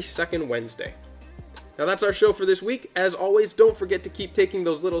every second Wednesday. Now that's our show for this week. As always, don't forget to keep taking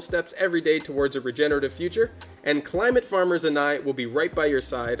those little steps every day towards a regenerative future, and Climate Farmers and I will be right by your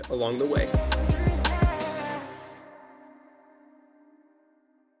side along the way.